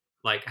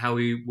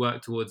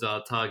work towards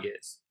our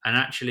targets? And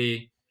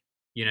actually,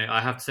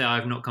 I have to say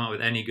I've not come up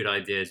with any good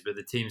ideas, but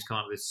the team's come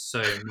up with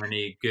so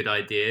many good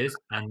ideas,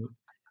 and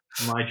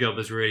my job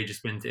has really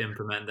just been to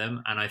implement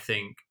them. And I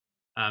think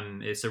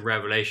it's a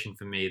revelation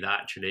for me that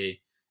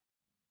actually,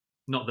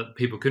 not that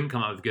people couldn't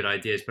come up with good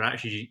ideas, but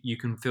actually you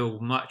can feel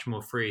much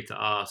more free to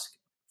ask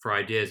for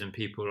ideas, and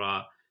people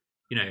are,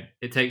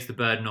 it takes the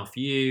burden off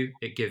you.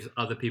 It gives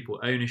other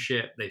people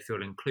ownership. They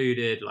feel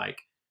included. Like,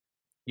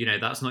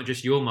 that's not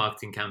just your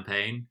marketing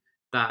campaign.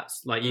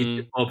 That's like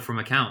Bob from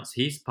accounts.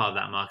 He's part of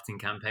that marketing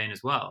campaign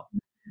as well.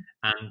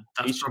 And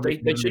that's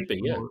they should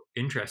be,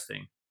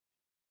 interesting.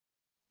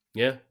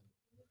 Yeah,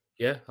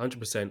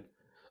 100%.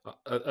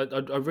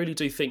 I really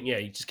do think,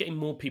 just getting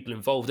more people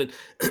involved. And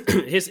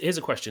here's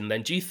a question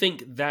then. Do you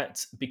think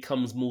that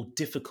becomes more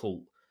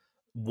difficult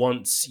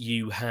once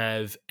you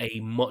have a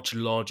much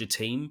larger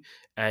team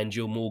and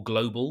you're more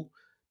global?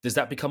 Does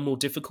that become more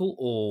difficult,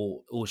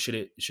 or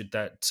should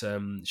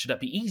that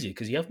be easier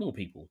because you have more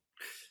people?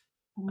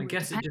 I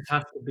guess it just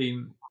has to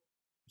be.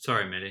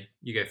 Sorry, Millie,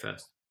 you go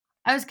first.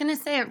 I was going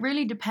to say it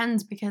really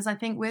depends, because I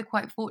think we're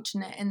quite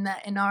fortunate in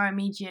that in our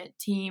immediate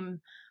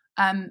team,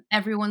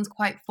 everyone's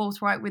quite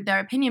forthright with their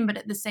opinion, but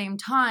at the same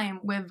time,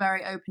 we're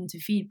very open to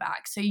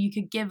feedback. So you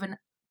could give an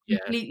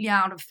completely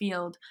out of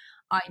field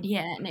idea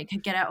and it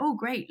could get out, oh,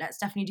 great, let's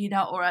definitely do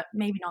that. Or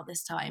maybe not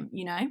this time,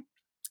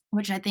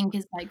 which I think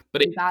is like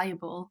really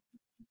valuable.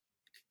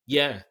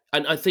 Yeah,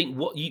 and I think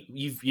what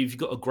you've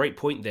got a great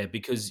point there,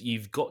 because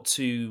you've got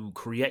to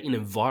create an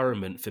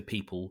environment for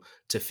people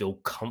to feel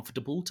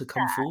comfortable to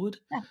come forward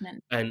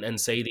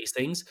and say these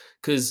things.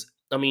 Because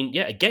I mean,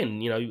 yeah, again,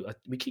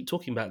 we keep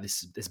talking about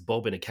this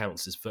Bob in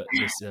accounts, this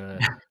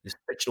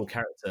fictional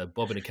character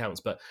Bob in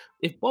accounts, but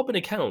if Bob in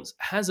accounts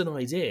has an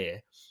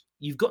idea,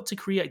 you've got to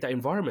create that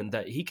environment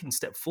that he can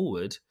step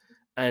forward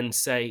and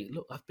say,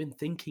 look, I've been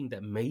thinking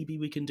that maybe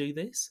we can do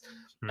this.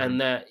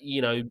 And that,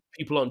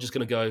 people aren't just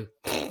going to go,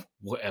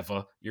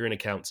 whatever, you're in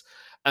accounts.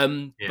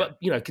 But,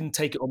 can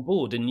take it on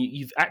board, and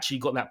you've actually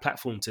got that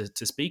platform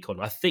to speak on.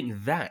 I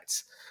think that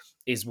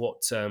is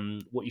what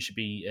you should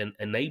be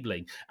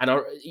enabling.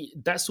 And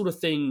that sort of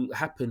thing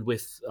happened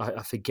with,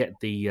 I forget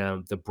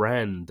the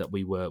brand that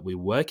we were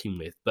working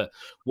with, but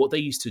what they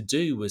used to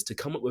do was to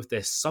come up with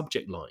their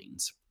subject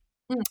lines.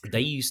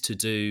 They used to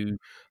do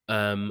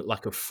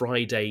like a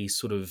Friday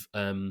sort of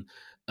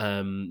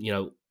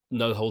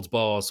no holds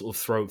bars, sort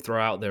of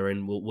throw out there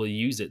and we'll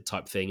use it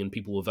type thing, and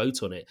people will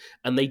vote on it,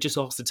 and they just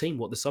ask the team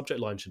what the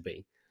subject line should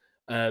be.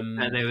 And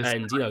they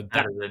were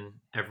better than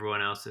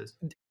everyone else's.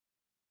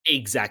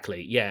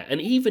 Exactly, yeah.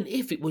 And even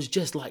if it was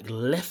just like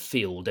left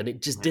field and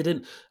it just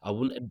didn't, I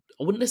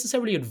wouldn't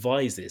necessarily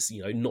advise this,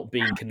 not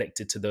being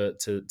connected to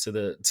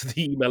the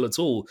email at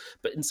all.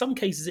 But in some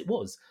cases it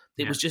was.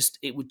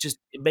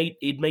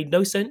 It made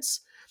no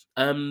sense.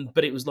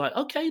 But it was like,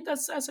 okay,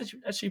 that's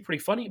actually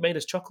pretty funny. It made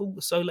us chuckle,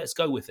 so let's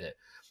go with it.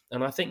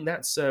 And I think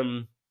that's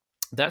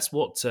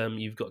what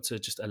you've got to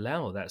just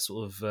allow, that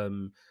sort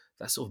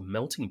of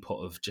melting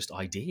pot of just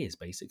ideas,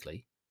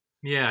 basically.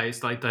 Yeah,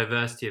 it's like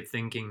diversity of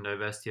thinking,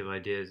 diversity of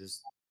ideas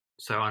is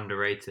so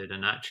underrated.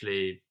 And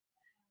actually,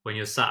 when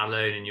you're sat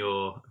alone in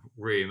your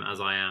room,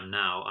 as I am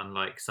now,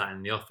 unlike sat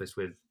in the office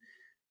with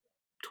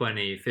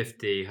 20,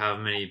 50,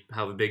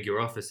 however big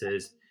your office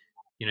is,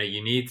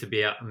 you need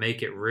to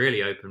make it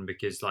really open,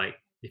 because like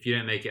if you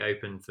don't make it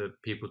open for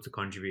people to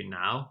contribute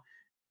now,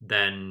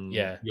 then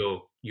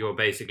you're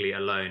basically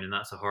alone, and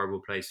that's a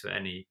horrible place for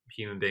any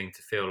human being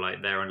to feel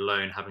like they're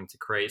alone having to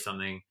create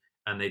something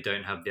and they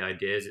don't have the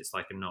ideas. It's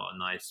like not a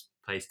nice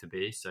place to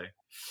be. So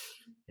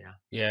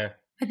yeah,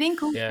 I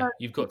think also,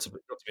 you've got to be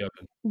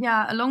open.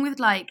 Yeah, along with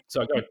like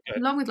go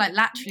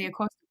laterally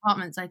across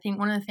departments, I think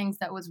one of the things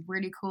that was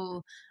really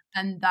cool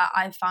and that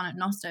I found at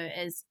Nosto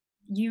is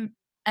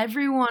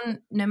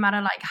everyone, no matter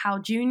like how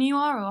junior you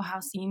are or how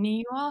senior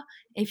you are,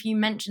 if you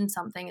mention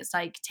something, it's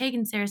like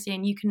taken seriously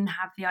and you can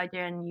have the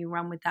idea and you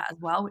run with that as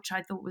well, which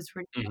I thought was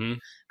really cool.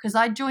 Because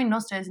I joined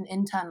Nosto as an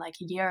intern like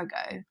a year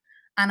ago,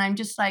 and I'm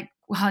just like,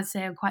 well, I'd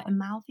say I'm quite a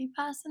mouthy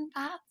person,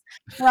 perhaps.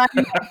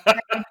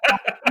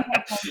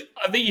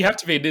 I think you have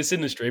to be in this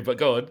industry, but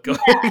go on.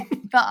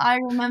 But I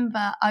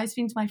remember I was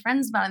speaking to my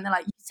friends about it, and they're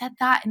like, you said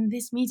that in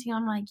this meeting.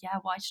 I'm like, yeah,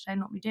 why should I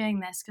not be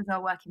doing this? Because I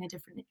work in a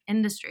different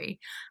industry.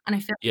 And I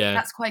feel like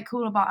that's quite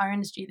cool about our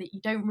industry, that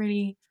it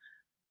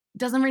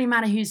doesn't really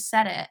matter who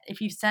said it.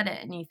 If you've said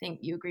it and you think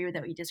you agree with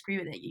it or you disagree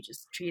with it, you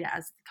just treat it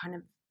as kind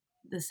of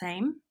the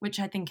same, which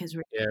I think is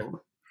really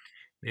cool.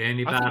 The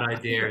only bad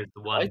idea is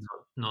the one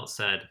not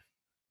said.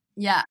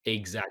 Yeah,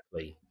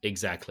 exactly.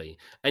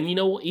 And you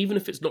know what? Even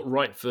if it's not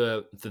right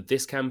for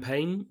this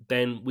campaign,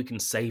 then we can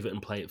save it and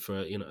play it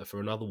for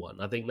another one.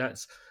 I think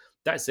that's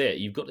it.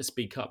 You've got to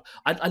speak up.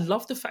 I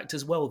love the fact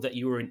as well that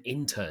you were an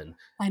intern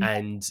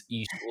and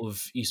you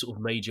sort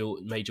of made your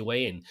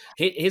way in.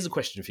 Here's a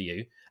question for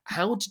you: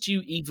 how did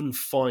you even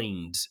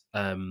find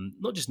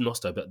not just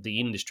Nosto but the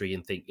industry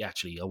and think,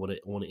 actually, I want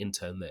to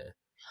intern there?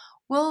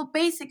 Well,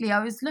 basically,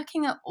 I was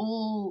looking at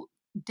all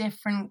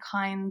different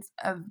kinds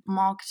of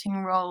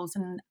marketing roles,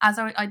 and as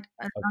I was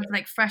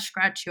like fresh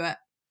graduate,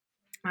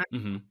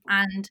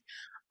 and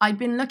I'd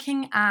been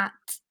looking at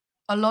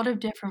a lot of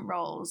different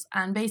roles,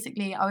 and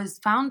basically I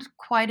found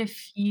quite a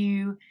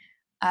few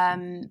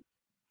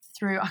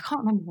through, I can't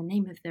remember the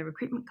name of the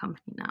recruitment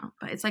company now,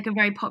 but it's like a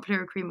very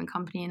popular recruitment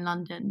company in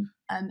London.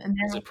 And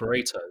is it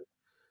Pareto?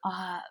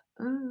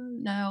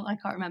 No, I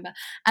can't remember.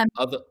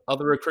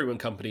 Other recruitment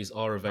companies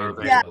are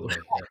available, by the way.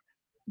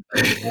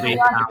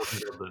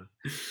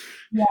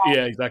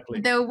 Yeah, exactly.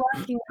 They were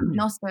working with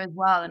Nosto as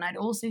well, and I'd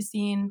also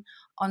seen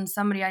on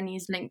somebody I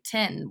knew's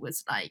LinkedIn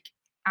was like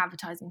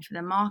advertising for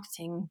their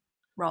marketing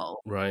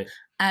role, right?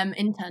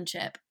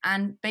 Internship,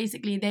 and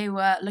basically they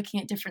were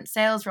looking at different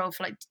sales roles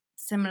for like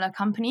similar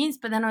companies,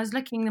 but then I was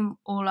looking them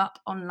all up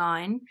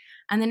online,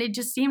 and then it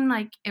just seemed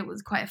like it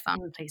was quite a fun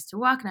place to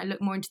work, and I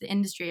looked more into the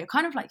industry. I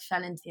kind of like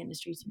fell into the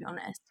industry, to be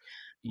honest.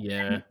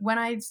 Yeah. And when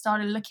I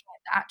started looking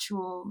at the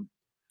actual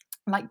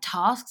like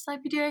tasks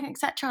I'd be doing,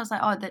 etc., I was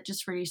like, oh, that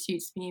just really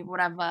suits me,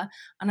 whatever.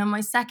 And on my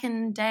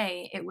second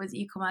day, it was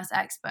e-commerce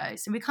expo,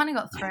 so we kind of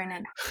got thrown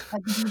in.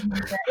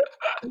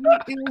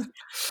 It was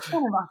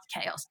kind of utter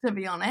chaos, to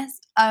be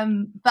honest.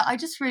 But I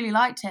just really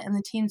liked it, and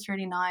the team's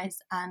really nice.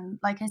 And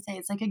like I say,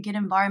 it's like a good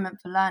environment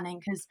for learning,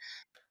 because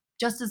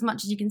just as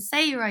much as you can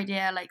say your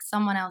idea, like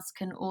someone else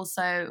can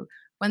also,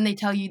 when they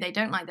tell you they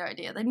don't like their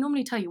idea, they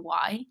normally tell you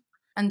why.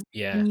 And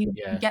you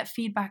get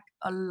feedback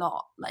a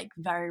lot, like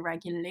very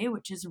regularly,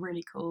 which is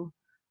really cool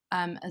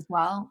as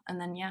well.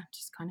 And then,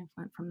 just kind of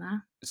went from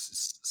there.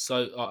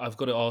 So I've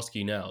got to ask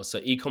you now. So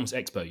e-commerce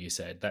expo, you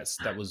said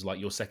that was like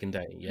your second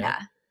day,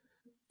 yeah?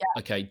 Yeah.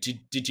 Okay.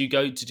 Did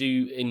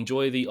you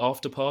enjoy the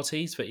after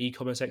parties for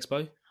e-commerce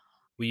expo?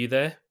 Were you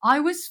there?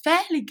 I was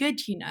fairly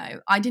good, you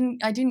know. I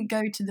didn't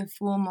go to the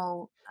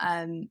formal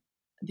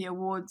the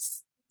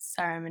awards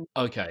ceremony.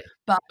 Okay.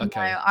 But Okay.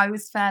 no, I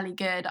was fairly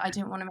good. I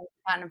didn't want to make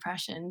a bad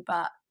impression,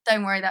 but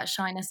don't worry, that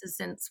shyness has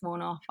since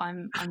worn off.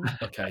 I'm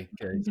okay.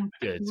 Good.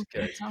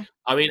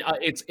 I mean,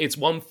 it's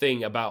one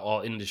thing about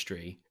our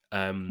industry.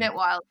 Bit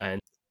wild.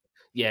 And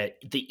yeah,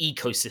 the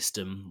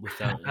ecosystem,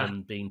 without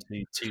being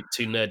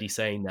too nerdy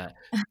saying that,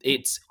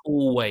 it's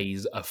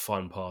always a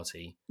fun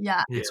party.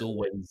 Yeah. It's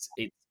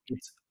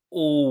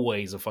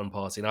always a fun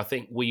party. And I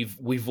think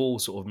we've all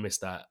sort of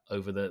missed that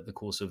over the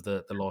course of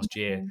the last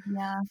year.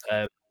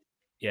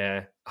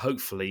 Yeah.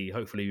 Hopefully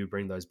we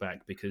bring those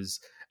back, because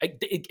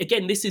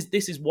again, this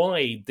is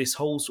why this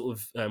whole sort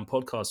of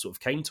podcast sort of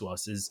came to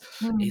us is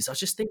I was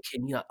just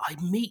thinking, I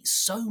meet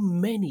so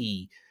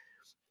many,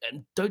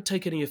 and don't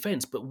take any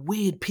offense, but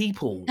weird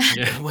people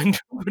when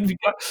we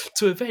go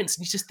to events,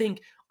 and you just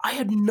think, I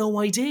had no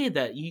idea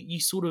that you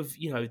sort of,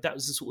 that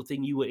was the sort of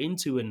thing you were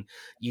into, and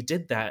you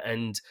did that.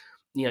 And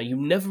you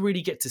never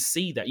really get to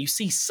see that. You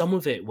see some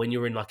of it when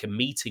you're in like a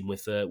meeting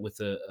with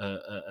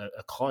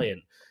a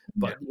client,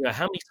 but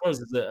how many times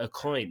does a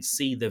client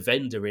see the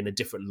vendor in a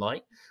different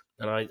light?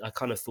 And I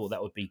kind of thought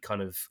that would be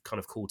kind of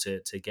cool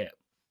to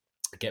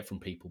get from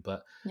people.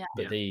 But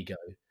there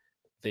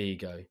you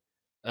go.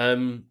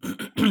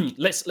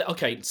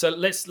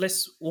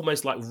 Let's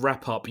almost like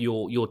wrap up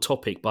your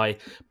topic by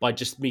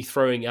just me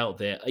throwing out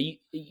there. Are you,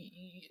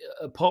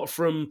 apart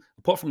from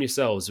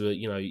yourselves,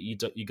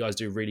 you guys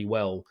do really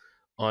well.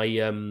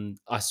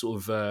 I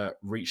sort of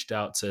reached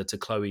out to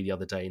Chloe the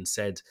other day and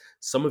said,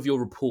 some of your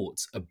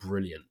reports are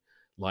brilliant.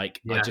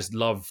 Like, I just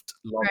loved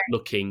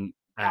looking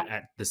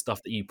at the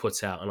stuff that you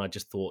put out, and I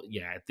just thought,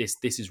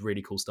 this is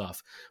really cool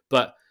stuff.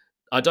 But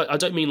I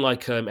don't mean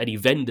like any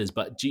vendors,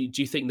 but do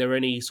you think there are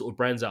any sort of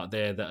brands out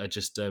there that are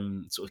just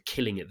sort of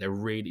killing it? They're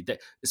really,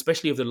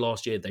 especially over the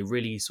last year, they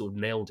really sort of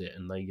nailed it,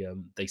 and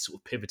they sort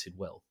of pivoted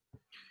well.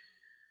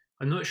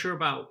 I'm not sure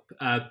about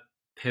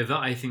pivot.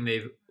 I think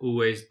they've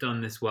always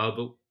done this well,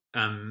 but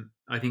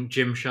I think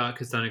Gymshark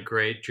has done a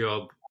great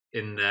job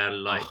in their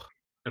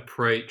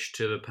approach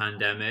to the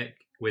pandemic,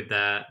 with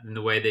in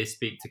the way they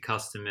speak to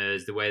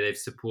customers, the way they've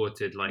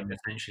supported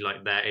essentially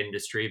like their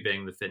industry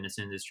being the fitness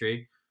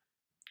industry.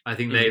 I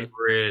think they've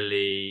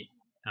really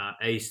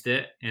aced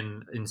it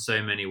in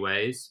so many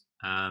ways.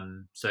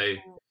 So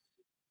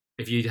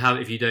if you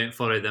don't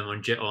follow them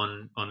on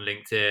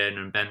LinkedIn,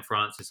 and Ben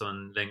Francis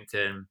on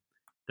LinkedIn,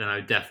 then I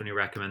would definitely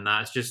recommend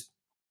that.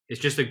 It's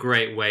just a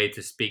great way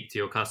to speak to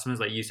your customers,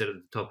 like you said at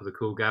the top of the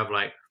call, Gav.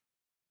 Like,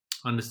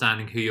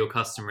 understanding who your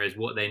customer is,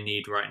 what they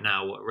need right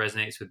now, what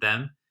resonates with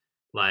them.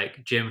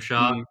 Like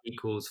Gymshark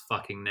equals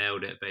fucking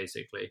nailed it,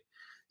 basically.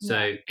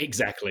 So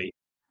exactly,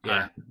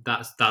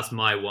 that's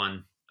my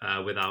one.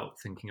 Without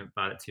thinking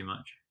about it too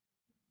much.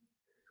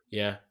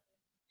 Yeah.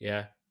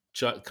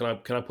 Can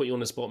I put you on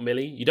the spot,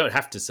 Millie? You don't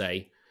have to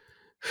say.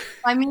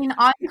 I mean,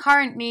 I'm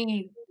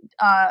currently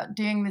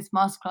doing this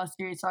masterclass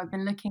series, so I've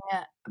been looking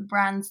at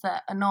brands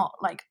that are not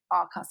like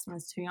our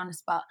customers, to be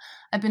honest, but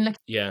I've been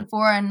looking at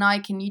Sephora and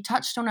Nike, and you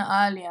touched on it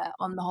earlier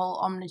on the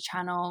whole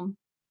omnichannel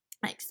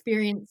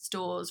experience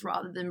stores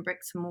rather than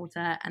bricks and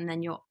mortar, and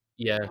then your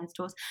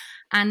stores.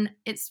 And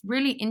it's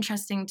really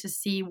interesting to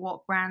see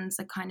what brands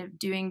are kind of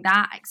doing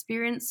that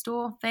experience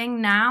store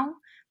thing now,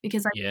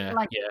 because I feel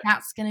like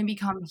that's going to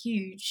become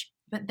huge.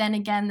 But then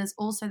again, there's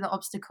also the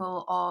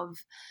obstacle of,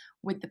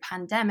 with the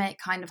pandemic,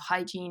 kind of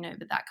hygiene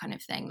over that kind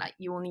of thing. Like,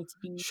 you all need to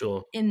be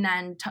in there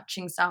and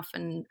touching stuff,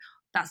 and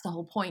that's the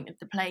whole point of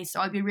the place.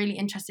 So I'd be really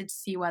interested to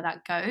see where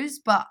that goes.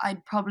 But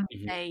I'd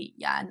probably say,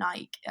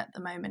 Nike at the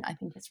moment. I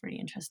think it's really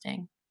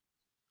interesting.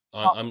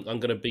 I'm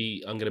gonna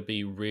be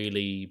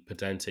really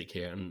pedantic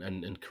here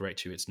and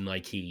correct you. It's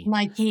Nike.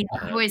 Nike.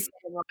 I always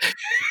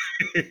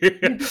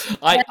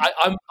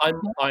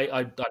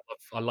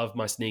I love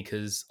my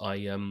sneakers.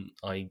 I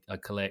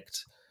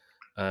collect.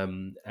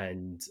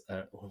 And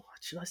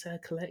should I say I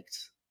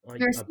collect? I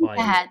buy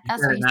it.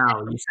 That's what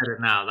you said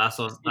it now. That's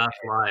live. That's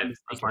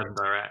live and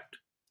direct.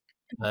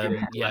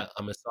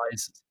 I'm a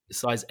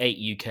size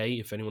 8 UK.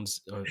 If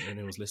anyone's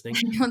listening.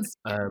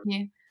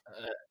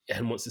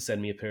 And wants to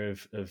send me a pair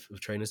of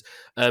trainers.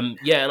 And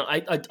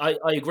I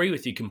agree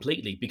with you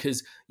completely,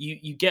 because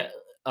you get,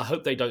 I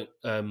hope they don't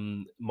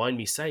mind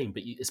me saying,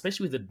 but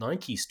especially with the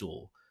Nike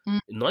store, Mm.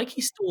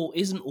 Nike store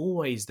isn't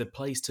always the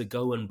place to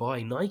go and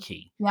buy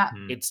Nike. Yeah.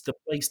 It's the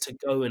place to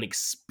go and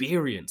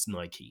experience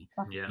Nike,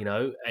 Yeah.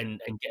 and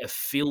get a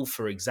feel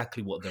for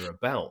exactly what they're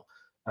about.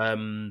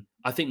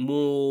 I think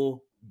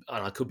more,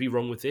 and I could be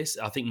wrong with this,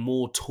 I think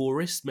more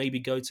tourists maybe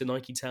go to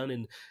Nike Town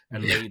and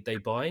they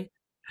buy.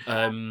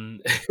 Same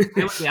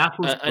with the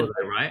Apple And store,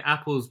 though, right?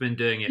 Apple's been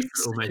doing it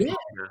for almost a year.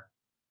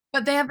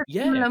 But they have a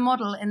Yeah. similar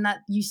model in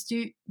that you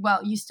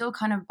still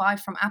kind of buy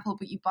from Apple,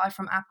 but you buy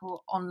from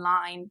Apple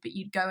online, but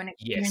you'd go and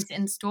experience it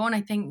in store. And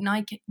I think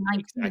Nike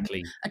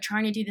Exactly. are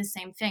trying to do the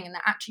same thing, and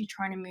they're actually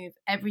trying to move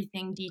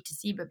everything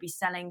D2C, but be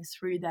selling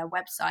through their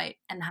website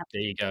and have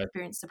There you go.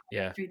 experience support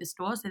Yeah. through the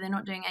store. So they're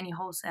not doing any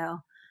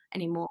wholesale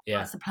anymore. Yeah.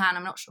 That's the plan.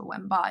 I'm not sure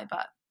when by,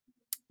 but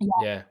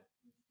Yeah.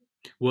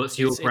 What's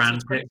your It's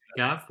brand great. pick,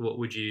 Gav? What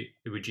would you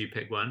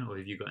pick one, or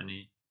have you got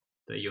any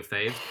that are your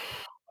fave?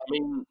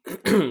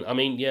 I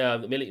mean, yeah,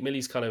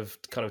 Millie's kind of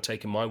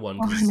taken my one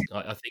because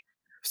I think.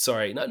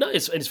 Sorry, no,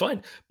 it's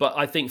fine. But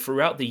I think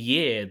throughout the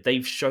year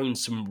they've shown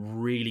some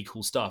really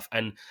cool stuff,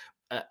 and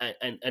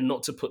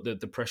not to put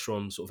the pressure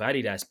on sort of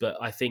Adidas, but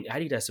I think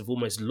Adidas have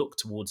almost looked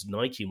towards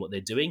Nike and what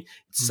they're doing.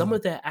 Some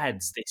of their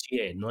ads this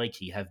year,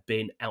 Nike, have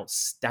been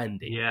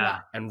outstanding,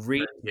 and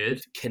really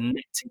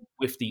connecting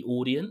with the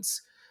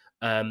audience.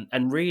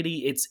 And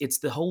really, it's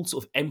the whole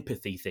sort of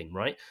empathy thing,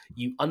 right?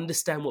 You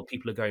understand what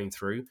people are going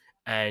through,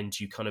 and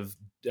you kind of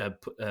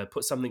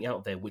put something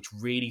out there which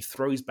really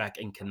throws back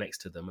and connects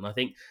to them. And I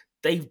think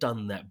they've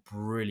done that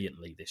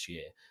brilliantly this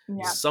year.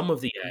 Yeah. Some of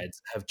the ads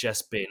have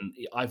just been,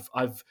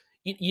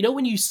 you know,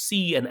 when you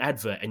see an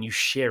advert and you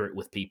share it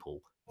with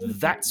people,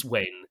 that's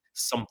when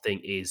something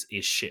is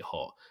shit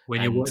hot.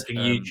 When you're watching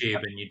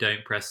YouTube and you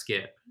don't press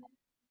skip.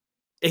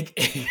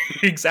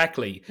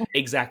 Exactly.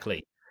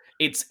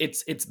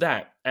 It's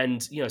that,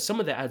 and you know,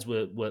 some of the ads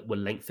were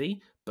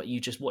lengthy, but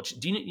you just watch.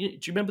 Do you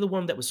remember the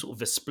one that was sort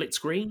of a split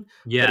screen?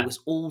 Yeah, but it was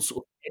all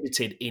sort of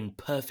edited in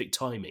perfect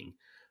timing.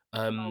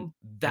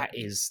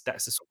 That's the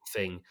sort of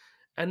thing,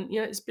 and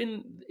yeah, it's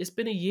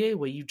been a year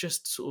where you've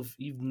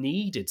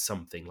needed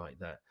something like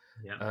that.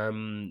 Yeah.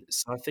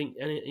 So I think,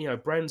 and you know,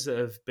 brands that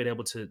have been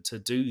able to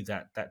do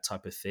that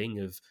type of thing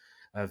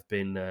have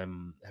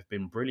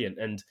been brilliant.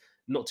 And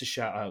not to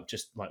shout out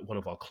just like one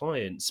of our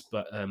clients,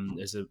 but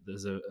there's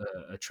a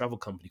travel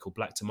company called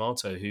Black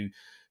Tomato who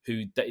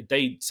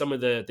they some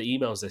of the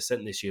emails they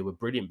sent this year were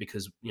brilliant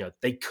because, you know,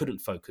 they couldn't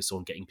focus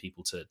on getting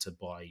people to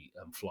buy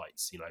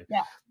flights, you know,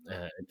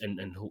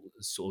 and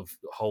sort of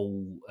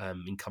whole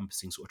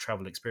encompassing sort of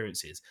travel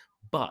experiences.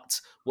 But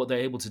what they're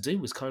able to do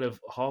was kind of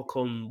hark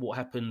on what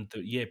happened the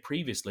year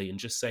previously and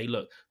just say,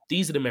 look,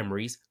 these are the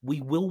memories. We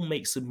will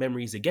make some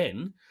memories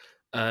again.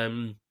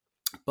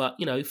 But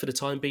you know, for the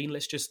time being,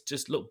 let's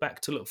just look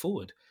back to look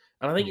forward.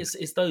 And I think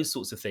it's those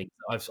sorts of things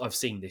that I've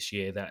seen this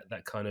year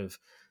that kind of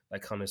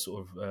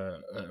sort of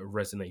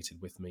resonated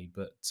with me.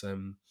 But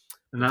and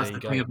that's the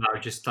thing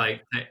about just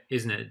like,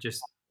 isn't it?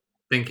 Just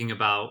thinking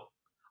about.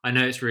 I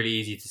know it's really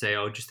easy to say,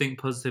 "Oh, just think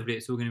positively;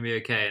 it's all going to be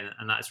okay,"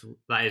 and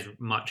that is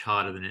much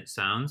harder than it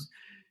sounds.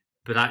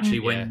 But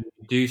actually, when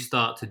you do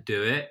start to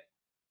do it,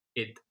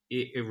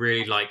 it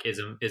really like is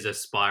a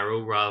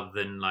spiral rather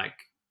than like,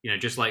 you know,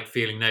 just like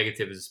feeling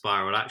negative is a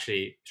spiral.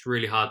 Actually, it's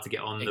really hard to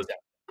get on the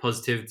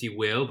positivity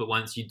wheel, but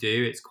once you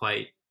do,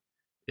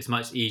 it's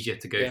much easier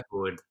to go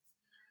forward.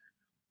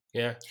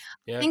 Yeah.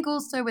 I think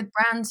also with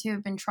brands who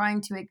have been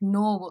trying to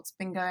ignore what's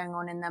been going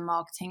on in their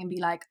marketing and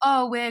be like,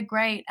 oh, we're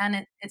great,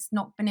 and it's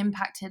not been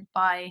impacted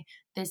by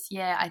this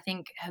year, I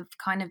think have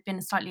kind of been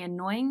slightly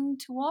annoying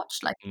to watch.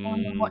 Like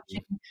when you're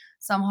watching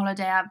some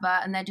holiday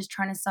advert and they're just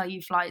trying to sell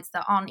you flights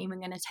that aren't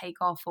even going to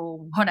take off or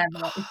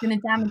whatever, it's going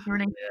to damage your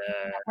relationship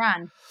with that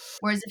brand.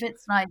 Whereas if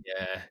it's like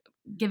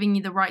giving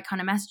you the right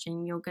kind of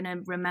messaging, you're going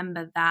to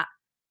remember that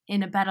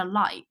in a better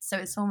light. So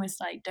it's almost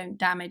like don't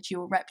damage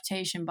your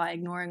reputation by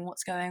ignoring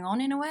what's going on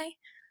in a way.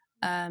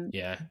 I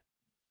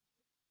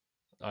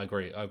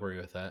agree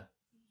with that.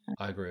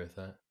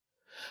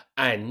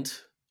 And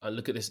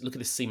look at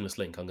this seamless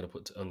link I'm going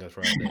to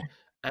throw out there.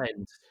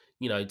 And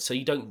you know, so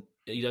you don't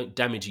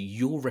damage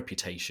your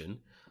reputation.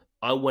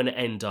 I want to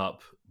end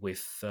up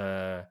with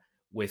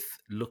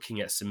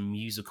looking at some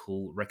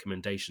musical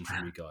recommendations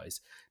from you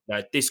guys.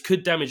 Now, this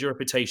could damage your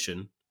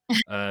reputation,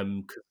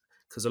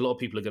 because a lot of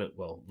people are going to,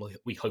 well,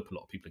 we hope a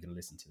lot of people are going to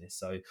listen to this.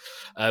 So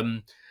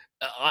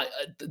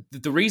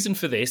the reason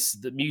for this,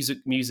 the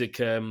music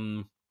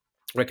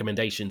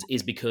recommendations,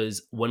 is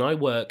because when I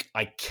work,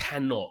 I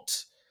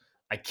cannot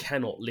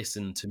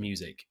listen to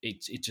music.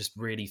 It just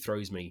really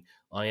throws me.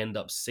 I end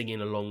up singing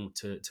along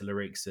to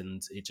lyrics,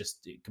 and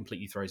it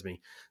completely throws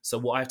me. So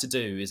what I have to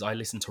do is I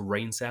listen to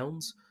rain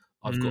sounds.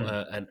 I've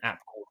got an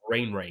app called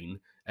Rain,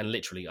 and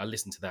literally I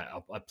listen to that.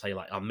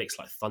 I mix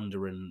like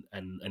thunder and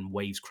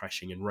waves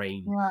crashing and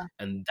rain,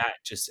 and that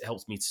just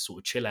helps me to sort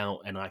of chill out,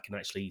 and I can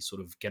actually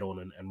sort of get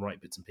on and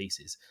write bits and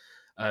pieces.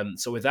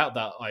 So without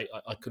that,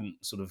 I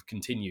couldn't sort of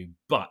continue.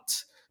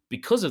 But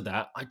because of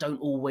that, I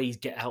don't always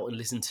get out and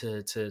listen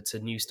to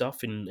new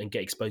stuff and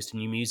get exposed to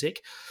new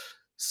music.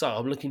 So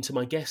I'm looking to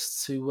my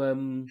guests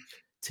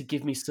to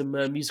give me some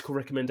musical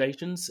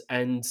recommendations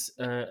and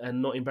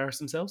not embarrass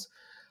themselves.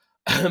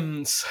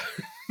 James,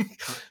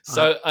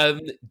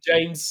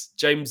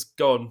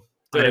 go on.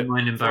 I don't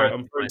mind I'm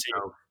embarrassing throwing to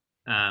you.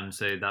 myself,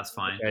 so that's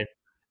fine. Okay.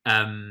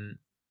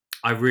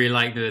 I really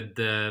like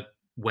the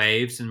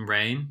waves and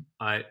rain.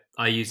 I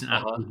use an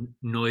app called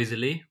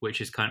Noisily,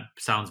 which is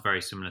sounds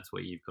very similar to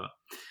what you've got.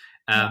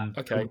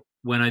 Okay.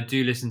 When I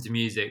do listen to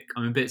music,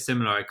 I'm a bit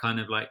similar. I kind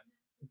of like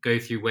go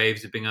through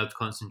waves of being able to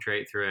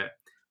concentrate through it.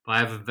 But I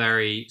have a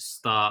very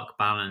stark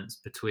balance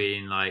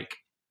between like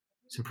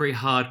some pretty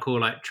hardcore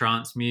like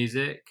trance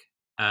music,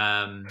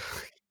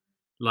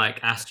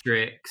 like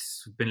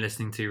Asterix. Been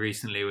listening to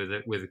recently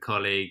with a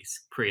colleague.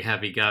 It's pretty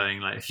heavy going.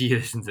 Like if you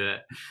listen to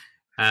it,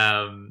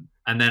 and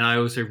then I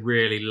also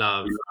really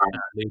love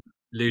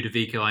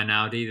Ludovico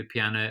Einaudi,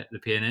 the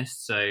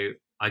pianist. So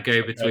I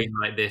go between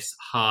like this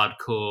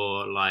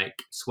hardcore,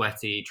 like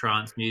sweaty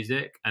trance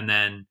music, and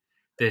then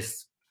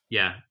this,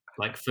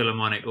 like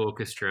Philharmonic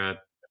Orchestra,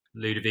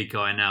 Ludovico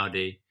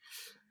Einaudi.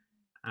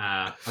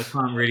 I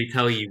can't really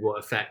tell you what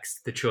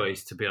affects the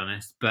choice, to be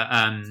honest, but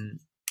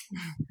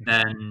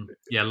then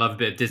love a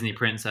bit of Disney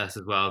Princess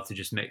as well to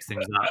just mix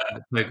things up,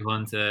 like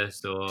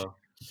Pocahontas or.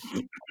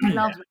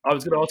 I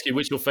was going to ask you,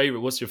 what's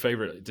your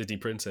favorite Disney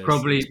princess?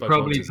 Probably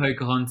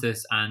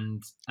Pocahontas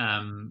and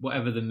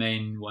whatever the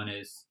main one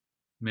is.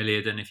 Millie,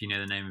 I don't know if you know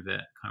the name of it.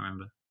 Can't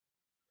remember.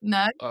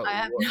 No, I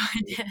have no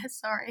idea.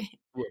 Sorry.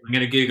 I'm going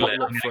to Google it.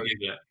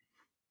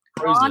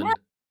 Frozen.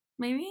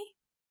 Maybe?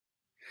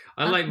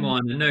 I like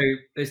Moana. No,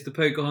 it's the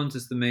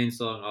Pocahontas, the main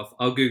song.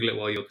 I'll Google it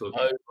while you're talking.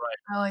 Oh, right.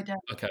 Oh, I don't.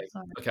 Okay.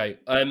 Sorry. Okay.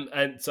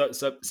 And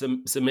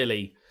so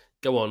Millie,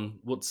 go on.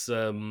 What's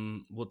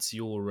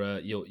your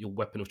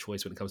weapon of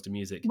choice when it comes to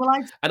music? Well,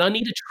 I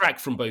need a track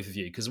from both of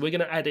you because we're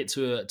going to add it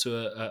to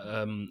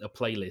a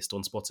playlist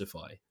on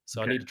Spotify.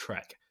 So I need a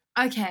track.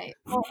 Okay.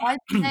 Well, I'd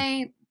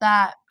say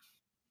that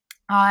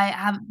I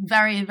have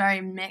very, very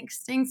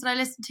mixed things that I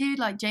listen to,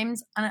 like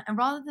James. And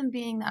rather than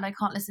being that I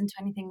can't listen to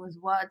anything with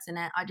words in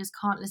it, I just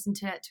can't listen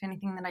to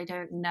anything that I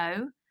don't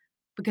know.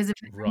 Because if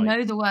I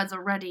know the words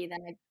already,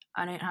 then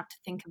I don't have to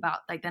think about,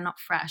 like, they're not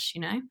fresh,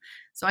 you know?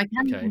 So I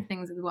can do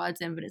things with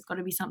words in, but it's got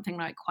to be something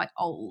like quite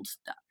old.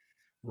 That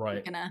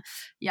I'm gonna,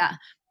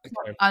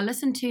 So I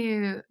listen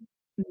to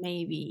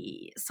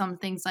maybe some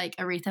things like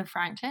Aretha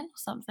Franklin or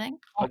something.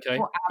 Okay.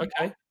 Or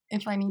ABBA,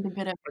 if I need a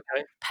bit of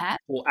pep.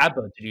 Or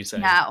ABBA, did you say?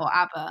 Yeah, or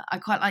ABBA. I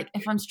quite like,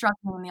 if I'm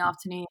struggling in the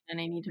afternoon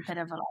and I need a bit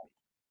of a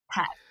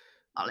pep.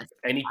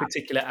 Any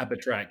particular ABBA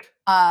track?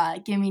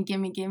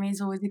 Gimme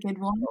is always a good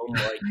one. Oh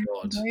my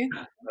god.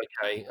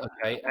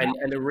 Okay.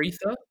 And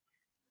Aretha?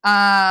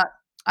 I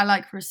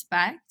like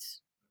Respect.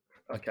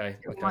 Okay.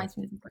 Reminds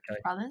me of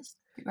Brothers.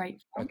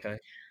 Great. Okay.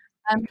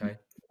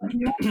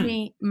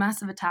 Maybe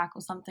Massive Attack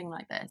or something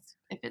like this.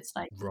 If it's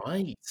like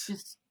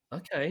just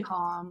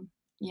calm.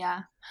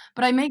 Yeah.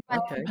 But I make my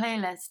own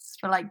playlists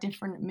for like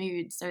different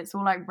moods, so it's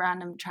all like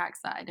random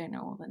tracks that I don't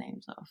know all the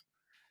names of.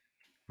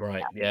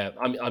 Right. Yeah.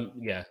 I'm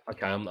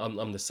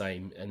the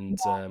same, and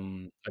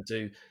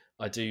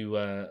I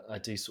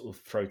do sort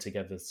of throw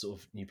together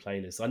sort of new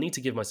playlists. I need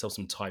to give myself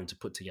some time to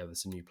put together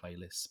some new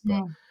playlists,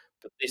 but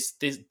this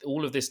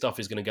all of this stuff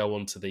is going to go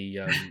onto the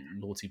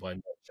Naughty by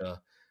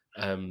Nurture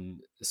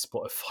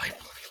Spotify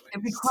playlist.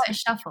 It'd be quite a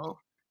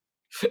shuffle.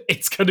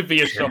 It's going to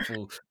be a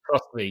shuffle,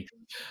 trust me.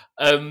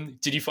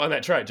 Did you find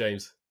that track,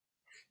 James?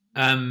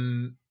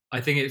 I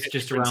think it's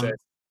just around.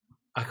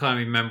 I can't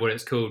remember what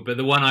it's called, but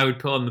the one I would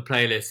put on the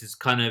playlist is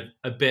kind of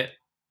a bit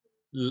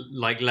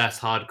like less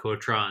hardcore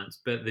trance,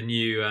 but the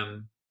new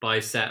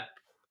Bicep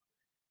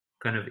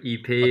kind of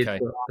EP has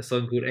got a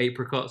song called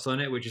Apricots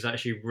on it, which is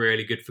actually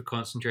really good for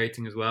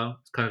concentrating as well.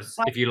 It's kind of,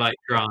 if you like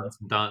trance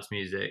and dance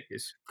music,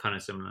 it's kind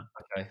of similar.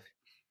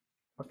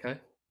 Okay.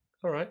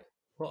 All right.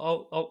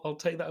 Well, I'll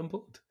take that on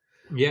board.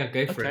 Yeah,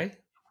 go for it.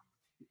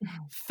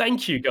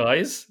 Thank you,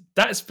 guys.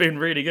 That's been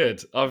really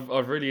good.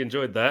 I've really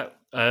enjoyed that.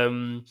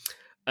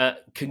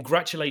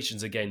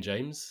 Congratulations again,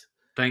 James.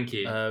 Thank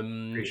you.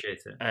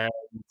 Appreciate it.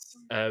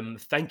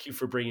 And thank you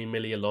for bringing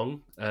Millie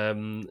along.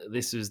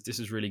 This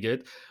is really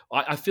good.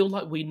 I feel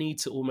like we need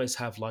to almost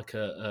have like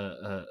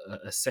a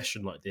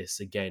session like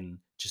this again,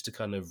 just to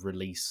kind of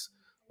release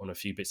on a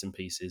few bits and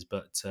pieces.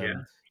 But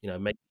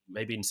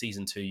maybe in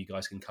season 2, you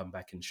guys can come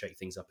back and shake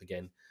things up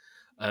again.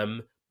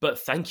 But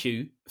thank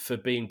you for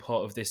being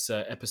part of this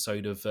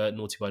episode of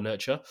Naughty by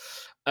Nurture.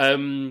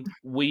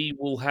 We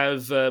will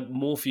have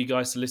more for you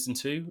guys to listen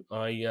to.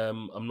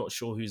 I'm not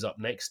sure who's up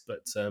next,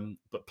 but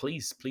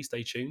please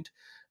stay tuned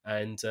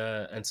and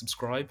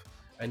subscribe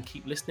and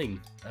keep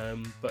listening.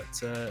 But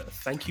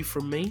thank you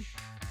from me,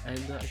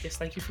 and I guess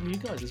thank you from you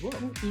guys as well.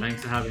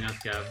 Thanks for having us,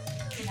 Gav.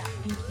 Yeah,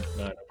 thank you.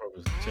 No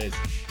problem. Cheers.